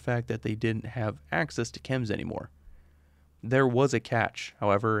do with the fact that they didn't have access to chems anymore. There was a catch,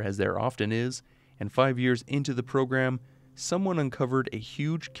 however, as there often is, and 5 years into the program, someone uncovered a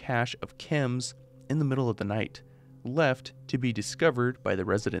huge cache of chems in the middle of the night, left to be discovered by the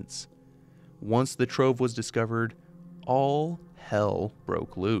residents. Once the trove was discovered, all hell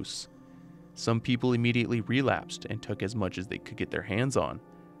broke loose. Some people immediately relapsed and took as much as they could get their hands on.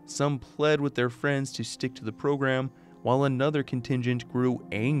 Some pled with their friends to stick to the program, while another contingent grew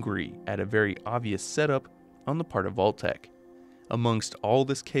angry at a very obvious setup on the part of Vault-Tec. Amongst all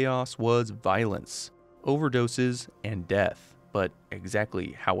this chaos was violence, overdoses, and death, but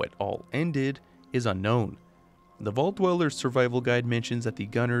exactly how it all ended is unknown. The Vault Dweller's survival guide mentions that the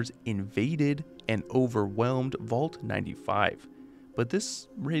Gunners invaded and overwhelmed Vault 95, but this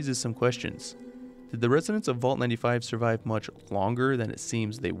raises some questions. Did the residents of Vault 95 survive much longer than it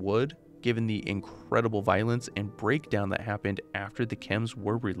seems they would, given the incredible violence and breakdown that happened after the chems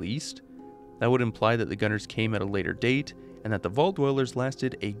were released? That would imply that the Gunners came at a later date, and that the Vault Dwellers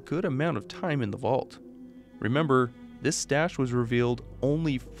lasted a good amount of time in the vault. Remember, this stash was revealed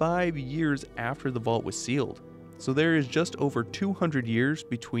only 5 years after the vault was sealed, so there is just over 200 years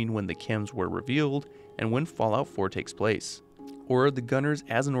between when the chems were revealed and when Fallout 4 takes place. Or are the Gunners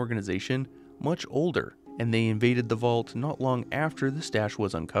as an organization much older, and they invaded the vault not long after the stash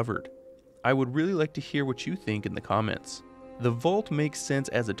was uncovered? I would really like to hear what you think in the comments. The vault makes sense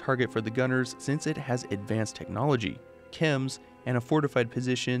as a target for the Gunners since it has advanced technology, chems, and a fortified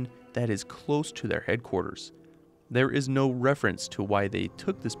position that is close to their headquarters. There is no reference to why they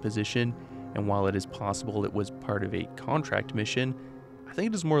took this position, and while it is possible it was part of a contract mission, I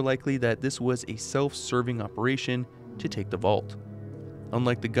think it is more likely that this was a self-serving operation to take the vault.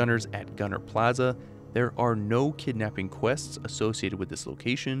 Unlike the Gunners at Gunner Plaza, there are no kidnapping quests associated with this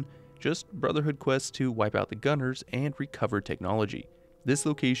location, just Brotherhood quests to wipe out the Gunners and recover technology. This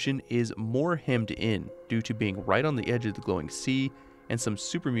location is more hemmed in due to being right on the edge of the glowing sea and some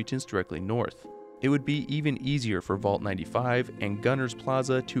super mutants directly north. It would be even easier for Vault 95 and Gunners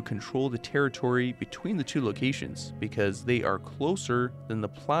Plaza to control the territory between the two locations because they are closer than the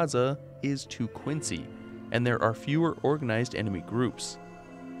plaza is to Quincy, and there are fewer organized enemy groups.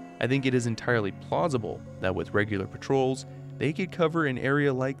 I think it is entirely plausible that with regular patrols, they could cover an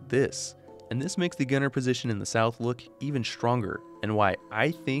area like this, and this makes the Gunner position in the south look even stronger, and why I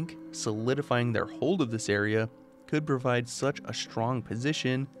think solidifying their hold of this area could provide such a strong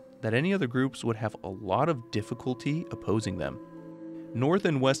position that any other groups would have a lot of difficulty opposing them. North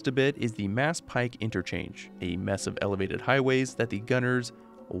and west a bit is the Mass Pike Interchange, a mess of elevated highways that the Gunners,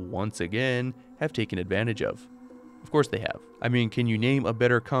 once again, have taken advantage of. Of course they have. I mean, can you name a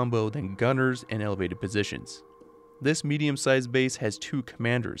better combo than Gunners and elevated positions? This medium-sized base has two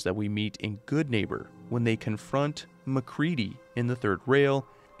commanders that we meet in Good Neighbor when they confront McCready in the third rail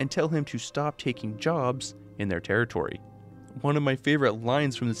and tell him to stop taking jobs in their territory. One of my favorite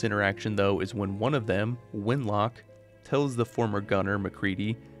lines from this interaction, though, is when one of them, Winlock, tells the former gunner,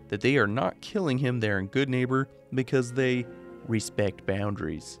 McCready, that they are not killing him there in Good Neighbor because they respect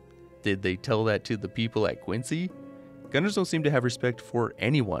boundaries. Did they tell that to the people at Quincy? Gunners don't seem to have respect for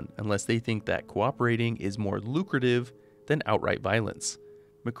anyone unless they think that cooperating is more lucrative than outright violence.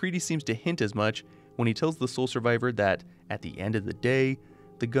 McCready seems to hint as much when he tells the sole survivor that, at the end of the day,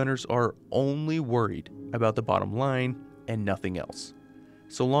 the Gunners are only worried about the bottom line and nothing else.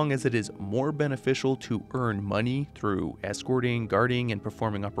 So long as it is more beneficial to earn money through escorting, guarding, and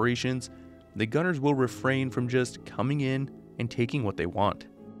performing operations, the Gunners will refrain from just coming in and taking what they want.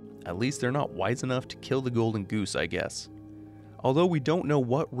 At least they're not wise enough to kill the golden goose, I guess. Although we don't know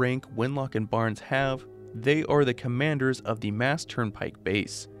what rank Winlock and Barnes have, they are the commanders of the Mass Turnpike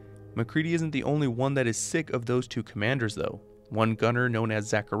base. McCready isn't the only one that is sick of those two commanders though. One gunner known as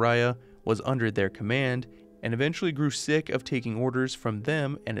Zachariah was under their command, and eventually grew sick of taking orders from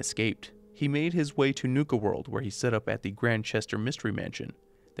them and escaped. He made his way to Nuka World, where he set up at the Grandchester Mystery Mansion.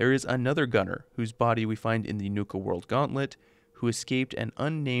 There is another gunner, whose body we find in the Nuka World Gauntlet, who escaped an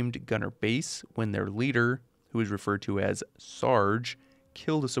unnamed gunner base when their leader, who is referred to as Sarge,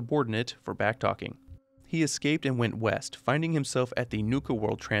 killed a subordinate for backtalking. He escaped and went west, finding himself at the Nuka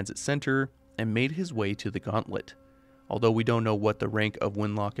World Transit Center, and made his way to the Gauntlet. Although we don't know what the rank of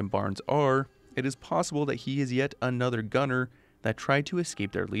Winlock and Barnes are, it is possible that he is yet another gunner that tried to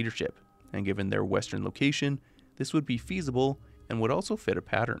escape their leadership, and given their western location, this would be feasible and would also fit a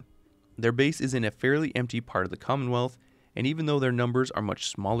pattern. Their base is in a fairly empty part of the Commonwealth, and even though their numbers are much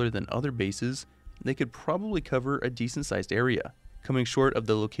smaller than other bases, they could probably cover a decent sized area, coming short of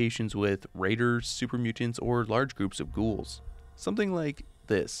the locations with raiders, super mutants, or large groups of ghouls. Something like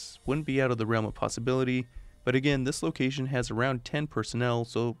this wouldn't be out of the realm of possibility, but again, this location has around 10 personnel,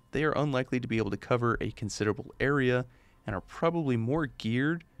 so they are unlikely to be able to cover a considerable area and are probably more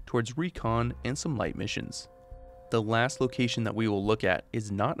geared towards recon and some light missions. The last location that we will look at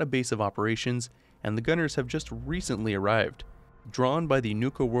is not a base of operations, and the gunners have just recently arrived. Drawn by the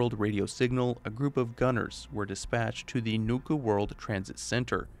Nuka World radio signal, a group of gunners were dispatched to the Nuka World Transit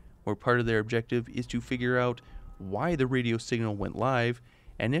Center, where part of their objective is to figure out why the radio signal went live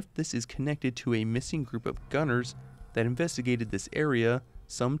and if this is connected to a missing group of gunners that investigated this area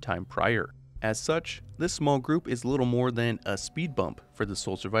some time prior. As such, this small group is little more than a speed bump for the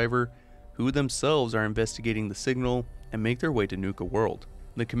sole survivor, who themselves are investigating the signal and make their way to Nuka World.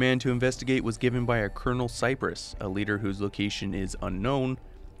 The command to investigate was given by a Colonel Cypress, a leader whose location is unknown,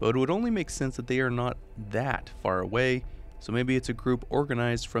 but it would only make sense that they are not that far away, so maybe it's a group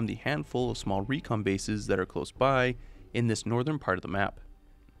organized from the handful of small recon bases that are close by in this northern part of the map.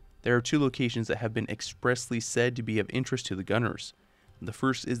 There are two locations that have been expressly said to be of interest to the gunners. The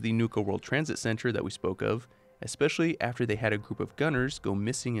first is the Nuka World Transit Center that we spoke of, especially after they had a group of gunners go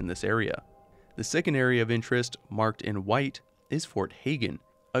missing in this area. The second area of interest, marked in white, is Fort Hagen.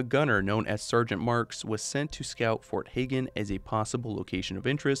 A gunner known as Sergeant Marks was sent to scout Fort Hagen as a possible location of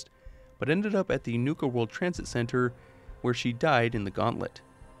interest, but ended up at the Nuka World Transit Center where she died in the Gauntlet.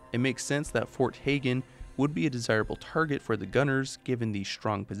 It makes sense that Fort Hagen would be a desirable target for the gunners given the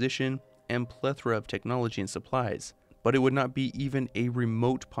strong position and plethora of technology and supplies, but it would not be even a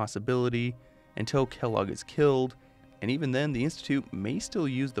remote possibility until Kellogg is killed, and even then the Institute may still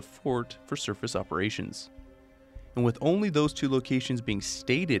use the fort for surface operations. And with only those two locations being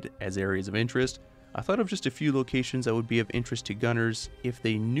stated as areas of interest, I thought of just a few locations that would be of interest to gunners if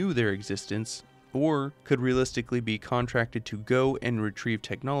they knew their existence, or could realistically be contracted to go and retrieve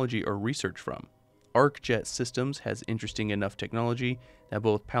technology or research from. ArcJet Systems has interesting enough technology that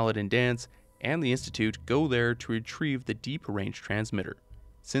both Paladin Dance and the Institute go there to retrieve the deep range transmitter.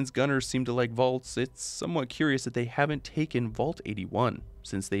 Since gunners seem to like vaults, it's somewhat curious that they haven't taken Vault 81,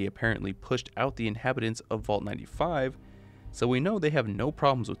 since they apparently pushed out the inhabitants of Vault 95, so we know they have no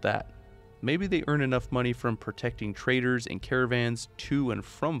problems with that. Maybe they earn enough money from protecting traders and caravans to and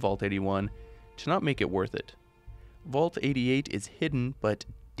from Vault 81 to not make it worth it. Vault 88 is hidden but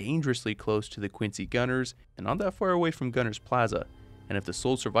dangerously close to the Quincy Gunners and not that far away from Gunners Plaza, and if the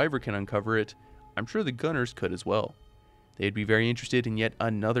sole survivor can uncover it, I'm sure the Gunners could as well. They'd be very interested in yet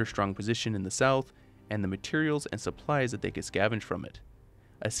another strong position in the south and the materials and supplies that they could scavenge from it.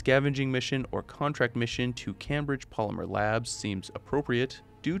 A scavenging mission or contract mission to Cambridge Polymer Labs seems appropriate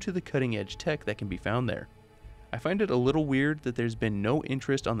due to the cutting edge tech that can be found there. I find it a little weird that there's been no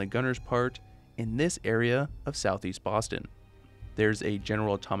interest on the Gunners' part in this area of southeast Boston. There's a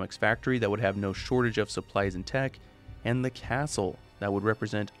General Atomics factory that would have no shortage of supplies and tech, and the castle that would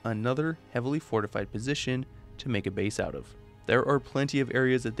represent another heavily fortified position to make a base out of. There are plenty of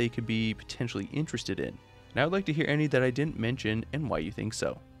areas that they could be potentially interested in, and I would like to hear any that I didn't mention and why you think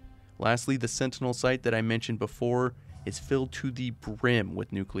so. Lastly, the Sentinel site that I mentioned before is filled to the brim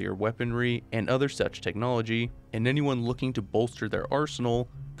with nuclear weaponry and other such technology, and anyone looking to bolster their arsenal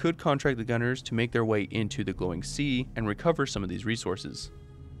could contract the Gunners to make their way into the glowing sea and recover some of these resources.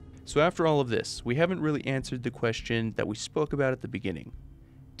 So after all of this, we haven't really answered the question that we spoke about at the beginning.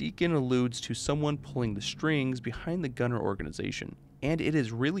 Deacon alludes to someone pulling the strings behind the Gunner organization, and it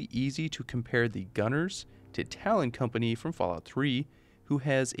is really easy to compare the Gunners to Talon Company from Fallout 3, who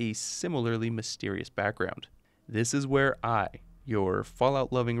has a similarly mysterious background. This is where I, your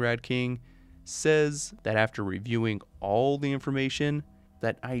Fallout-loving Rad King, says that after reviewing all the information,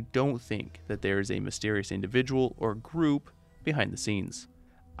 that I don't think that there is a mysterious individual or group behind the scenes.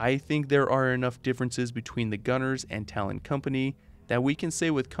 I think there are enough differences between the Gunners and Talon Company that we can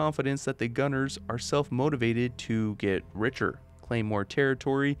say with confidence that the Gunners are self-motivated to get richer, claim more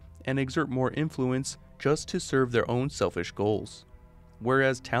territory, and exert more influence just to serve their own selfish goals.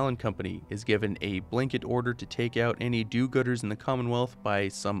 Whereas Talon Company is given a blanket order to take out any do-gooders in the Commonwealth by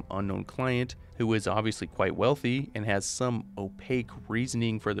some unknown client who is obviously quite wealthy and has some opaque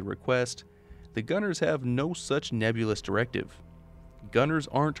reasoning for the request, the Gunners have no such nebulous directive. Gunners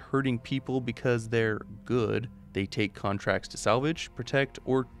aren't hurting people because they're good. They take contracts to salvage, protect,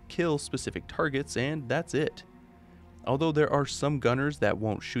 or kill specific targets, and that's it. Although there are some Gunners that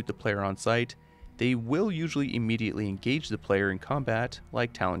won't shoot the player on sight, they will usually immediately engage the player in combat,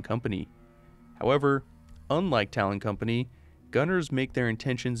 like Talon Company. However, unlike Talon Company, Gunners make their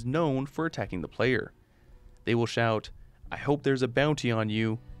intentions known for attacking the player. They will shout, "I hope there's a bounty on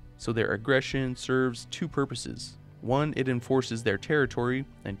you," so their aggression serves two purposes. One, it enforces their territory,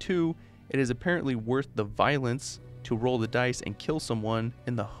 and two, it is apparently worth the violence to roll the dice and kill someone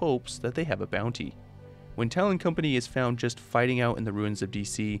in the hopes that they have a bounty. When Talon Company is found just fighting out in the ruins of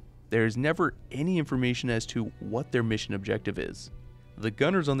DC, there is never any information as to what their mission objective is. The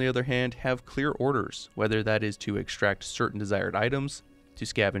Gunners, on the other hand, have clear orders, whether that is to extract certain desired items, to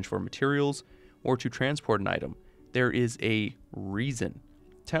scavenge for materials, or to transport an item. There is a reason.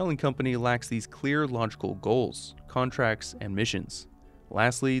 Talon Company lacks these clear, logical goals, contracts, and missions.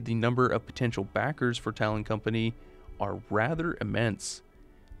 Lastly, the number of potential backers for Talon Company are rather immense.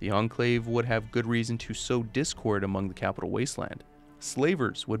 The Enclave would have good reason to sow discord among the Capital Wasteland.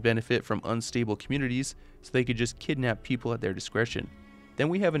 Slavers would benefit from unstable communities, so they could just kidnap people at their discretion. Then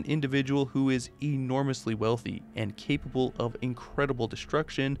we have an individual who is enormously wealthy and capable of incredible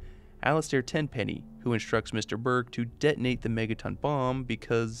destruction, Alistair Tenpenny, who instructs Mr. Burke to detonate the megaton bomb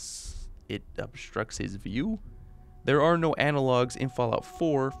because it obstructs his view? There are no analogs in Fallout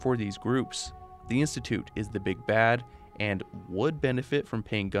 4 for these groups. The Institute is the big bad and would benefit from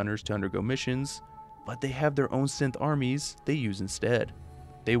paying Gunners to undergo missions, but they have their own synth armies they use instead.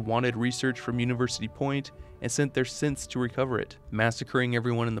 They wanted research from University Point and sent their synths to recover it, massacring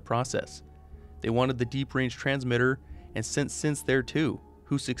everyone in the process. They wanted the deep-range transmitter and sent synths there too,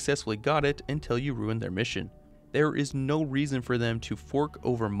 who successfully got it until you ruined their mission. There is no reason for them to fork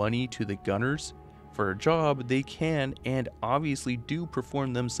over money to the Gunners for a job they can and obviously do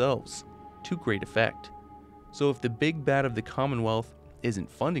perform themselves to great effect. So if the big bad of the Commonwealth isn't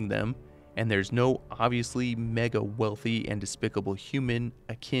funding them, and there's no obviously mega wealthy and despicable human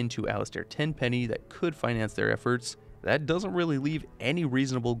akin to Alistair Tenpenny that could finance their efforts, that doesn't really leave any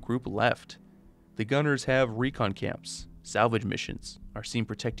reasonable group left. The Gunners have recon camps, salvage missions, are seen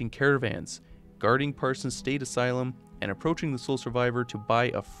protecting caravans, guarding Parsons State Asylum, and approaching the sole survivor to buy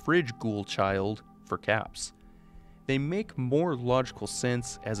a fridge ghoul child for caps. They make more logical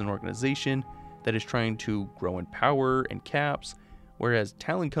sense as an organization that is trying to grow in power and caps, whereas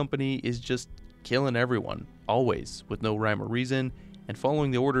Talon Company is just killing everyone, always, with no rhyme or reason, and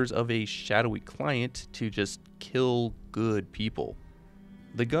following the orders of a shadowy client to just kill good people.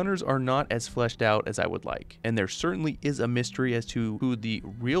 The Gunners are not as fleshed out as I would like, and there certainly is a mystery as to who the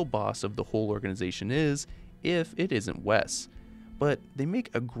real boss of the whole organization is, if it isn't Wes. But they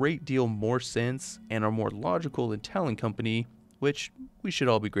make a great deal more sense and are more logical than Talon Company, which we should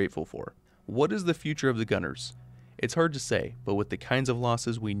all be grateful for. What is the future of the Gunners? It's hard to say, but with the kinds of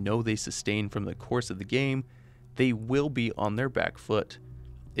losses we know they sustain from the course of the game, they will be on their back foot.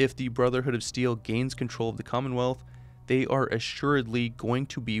 If the Brotherhood of Steel gains control of the Commonwealth, they are assuredly going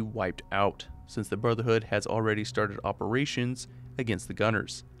to be wiped out, since the Brotherhood has already started operations against the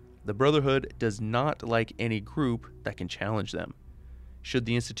Gunners. The Brotherhood does not like any group that can challenge them. Should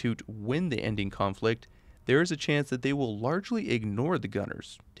the Institute win the ending conflict, there is a chance that they will largely ignore the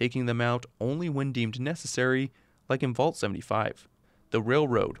Gunners, taking them out only when deemed necessary, like in Vault 75. The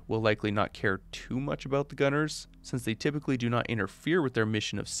Railroad will likely not care too much about the Gunners, since they typically do not interfere with their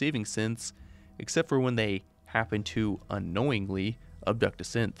mission of saving synths, except for when they happen to, unknowingly, abduct a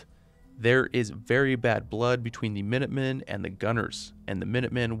synth. There is very bad blood between the Minutemen and the Gunners, and the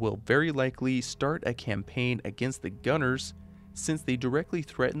Minutemen will very likely start a campaign against the Gunners, since they directly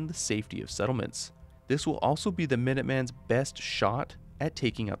threaten the safety of settlements. This will also be the Minutemen's best shot at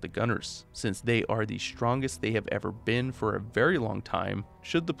taking out the Gunners, since they are the strongest they have ever been for a very long time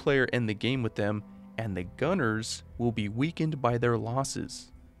should the player end the game with them, and the Gunners will be weakened by their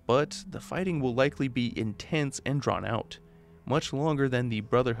losses. But the fighting will likely be intense and drawn out, much longer than the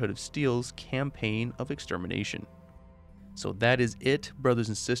Brotherhood of Steel's campaign of extermination. So that is it, brothers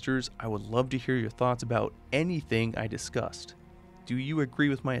and sisters. I would love to hear your thoughts about anything I discussed. Do you agree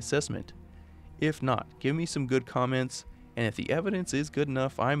with my assessment? If not, give me some good comments, and if the evidence is good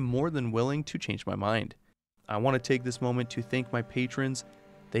enough, I'm more than willing to change my mind. I want to take this moment to thank my patrons.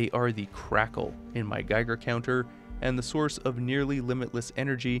 They are the crackle in my Geiger counter and the source of nearly limitless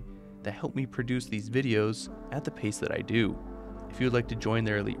energy that help me produce these videos at the pace that I do. If you would like to join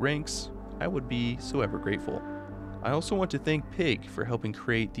their elite ranks, I would be so ever grateful. I also want to thank Pig for helping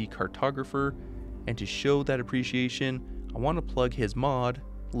create the Cartographer, and to show that appreciation, I want to plug his mod,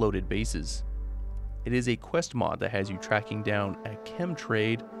 Loaded Bases. It is a quest mod that has you tracking down a chem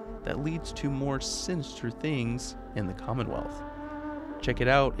trade that leads to more sinister things in the Commonwealth. Check it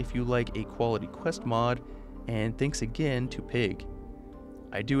out if you like a quality quest mod, and thanks again to Pig.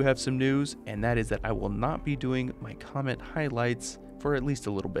 I do have some news, and that is that I will not be doing my comment highlights for at least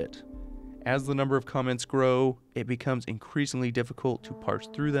a little bit. As the number of comments grow, it becomes increasingly difficult to parse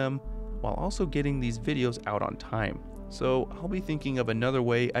through them while also getting these videos out on time. So I'll be thinking of another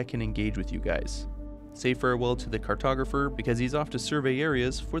way I can engage with you guys. Say farewell to the Cartographer because he's off to survey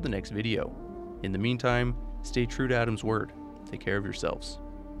areas for the next video. In the meantime, stay true to Adam's word, take care of yourselves,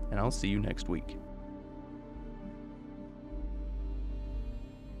 and I'll see you next week.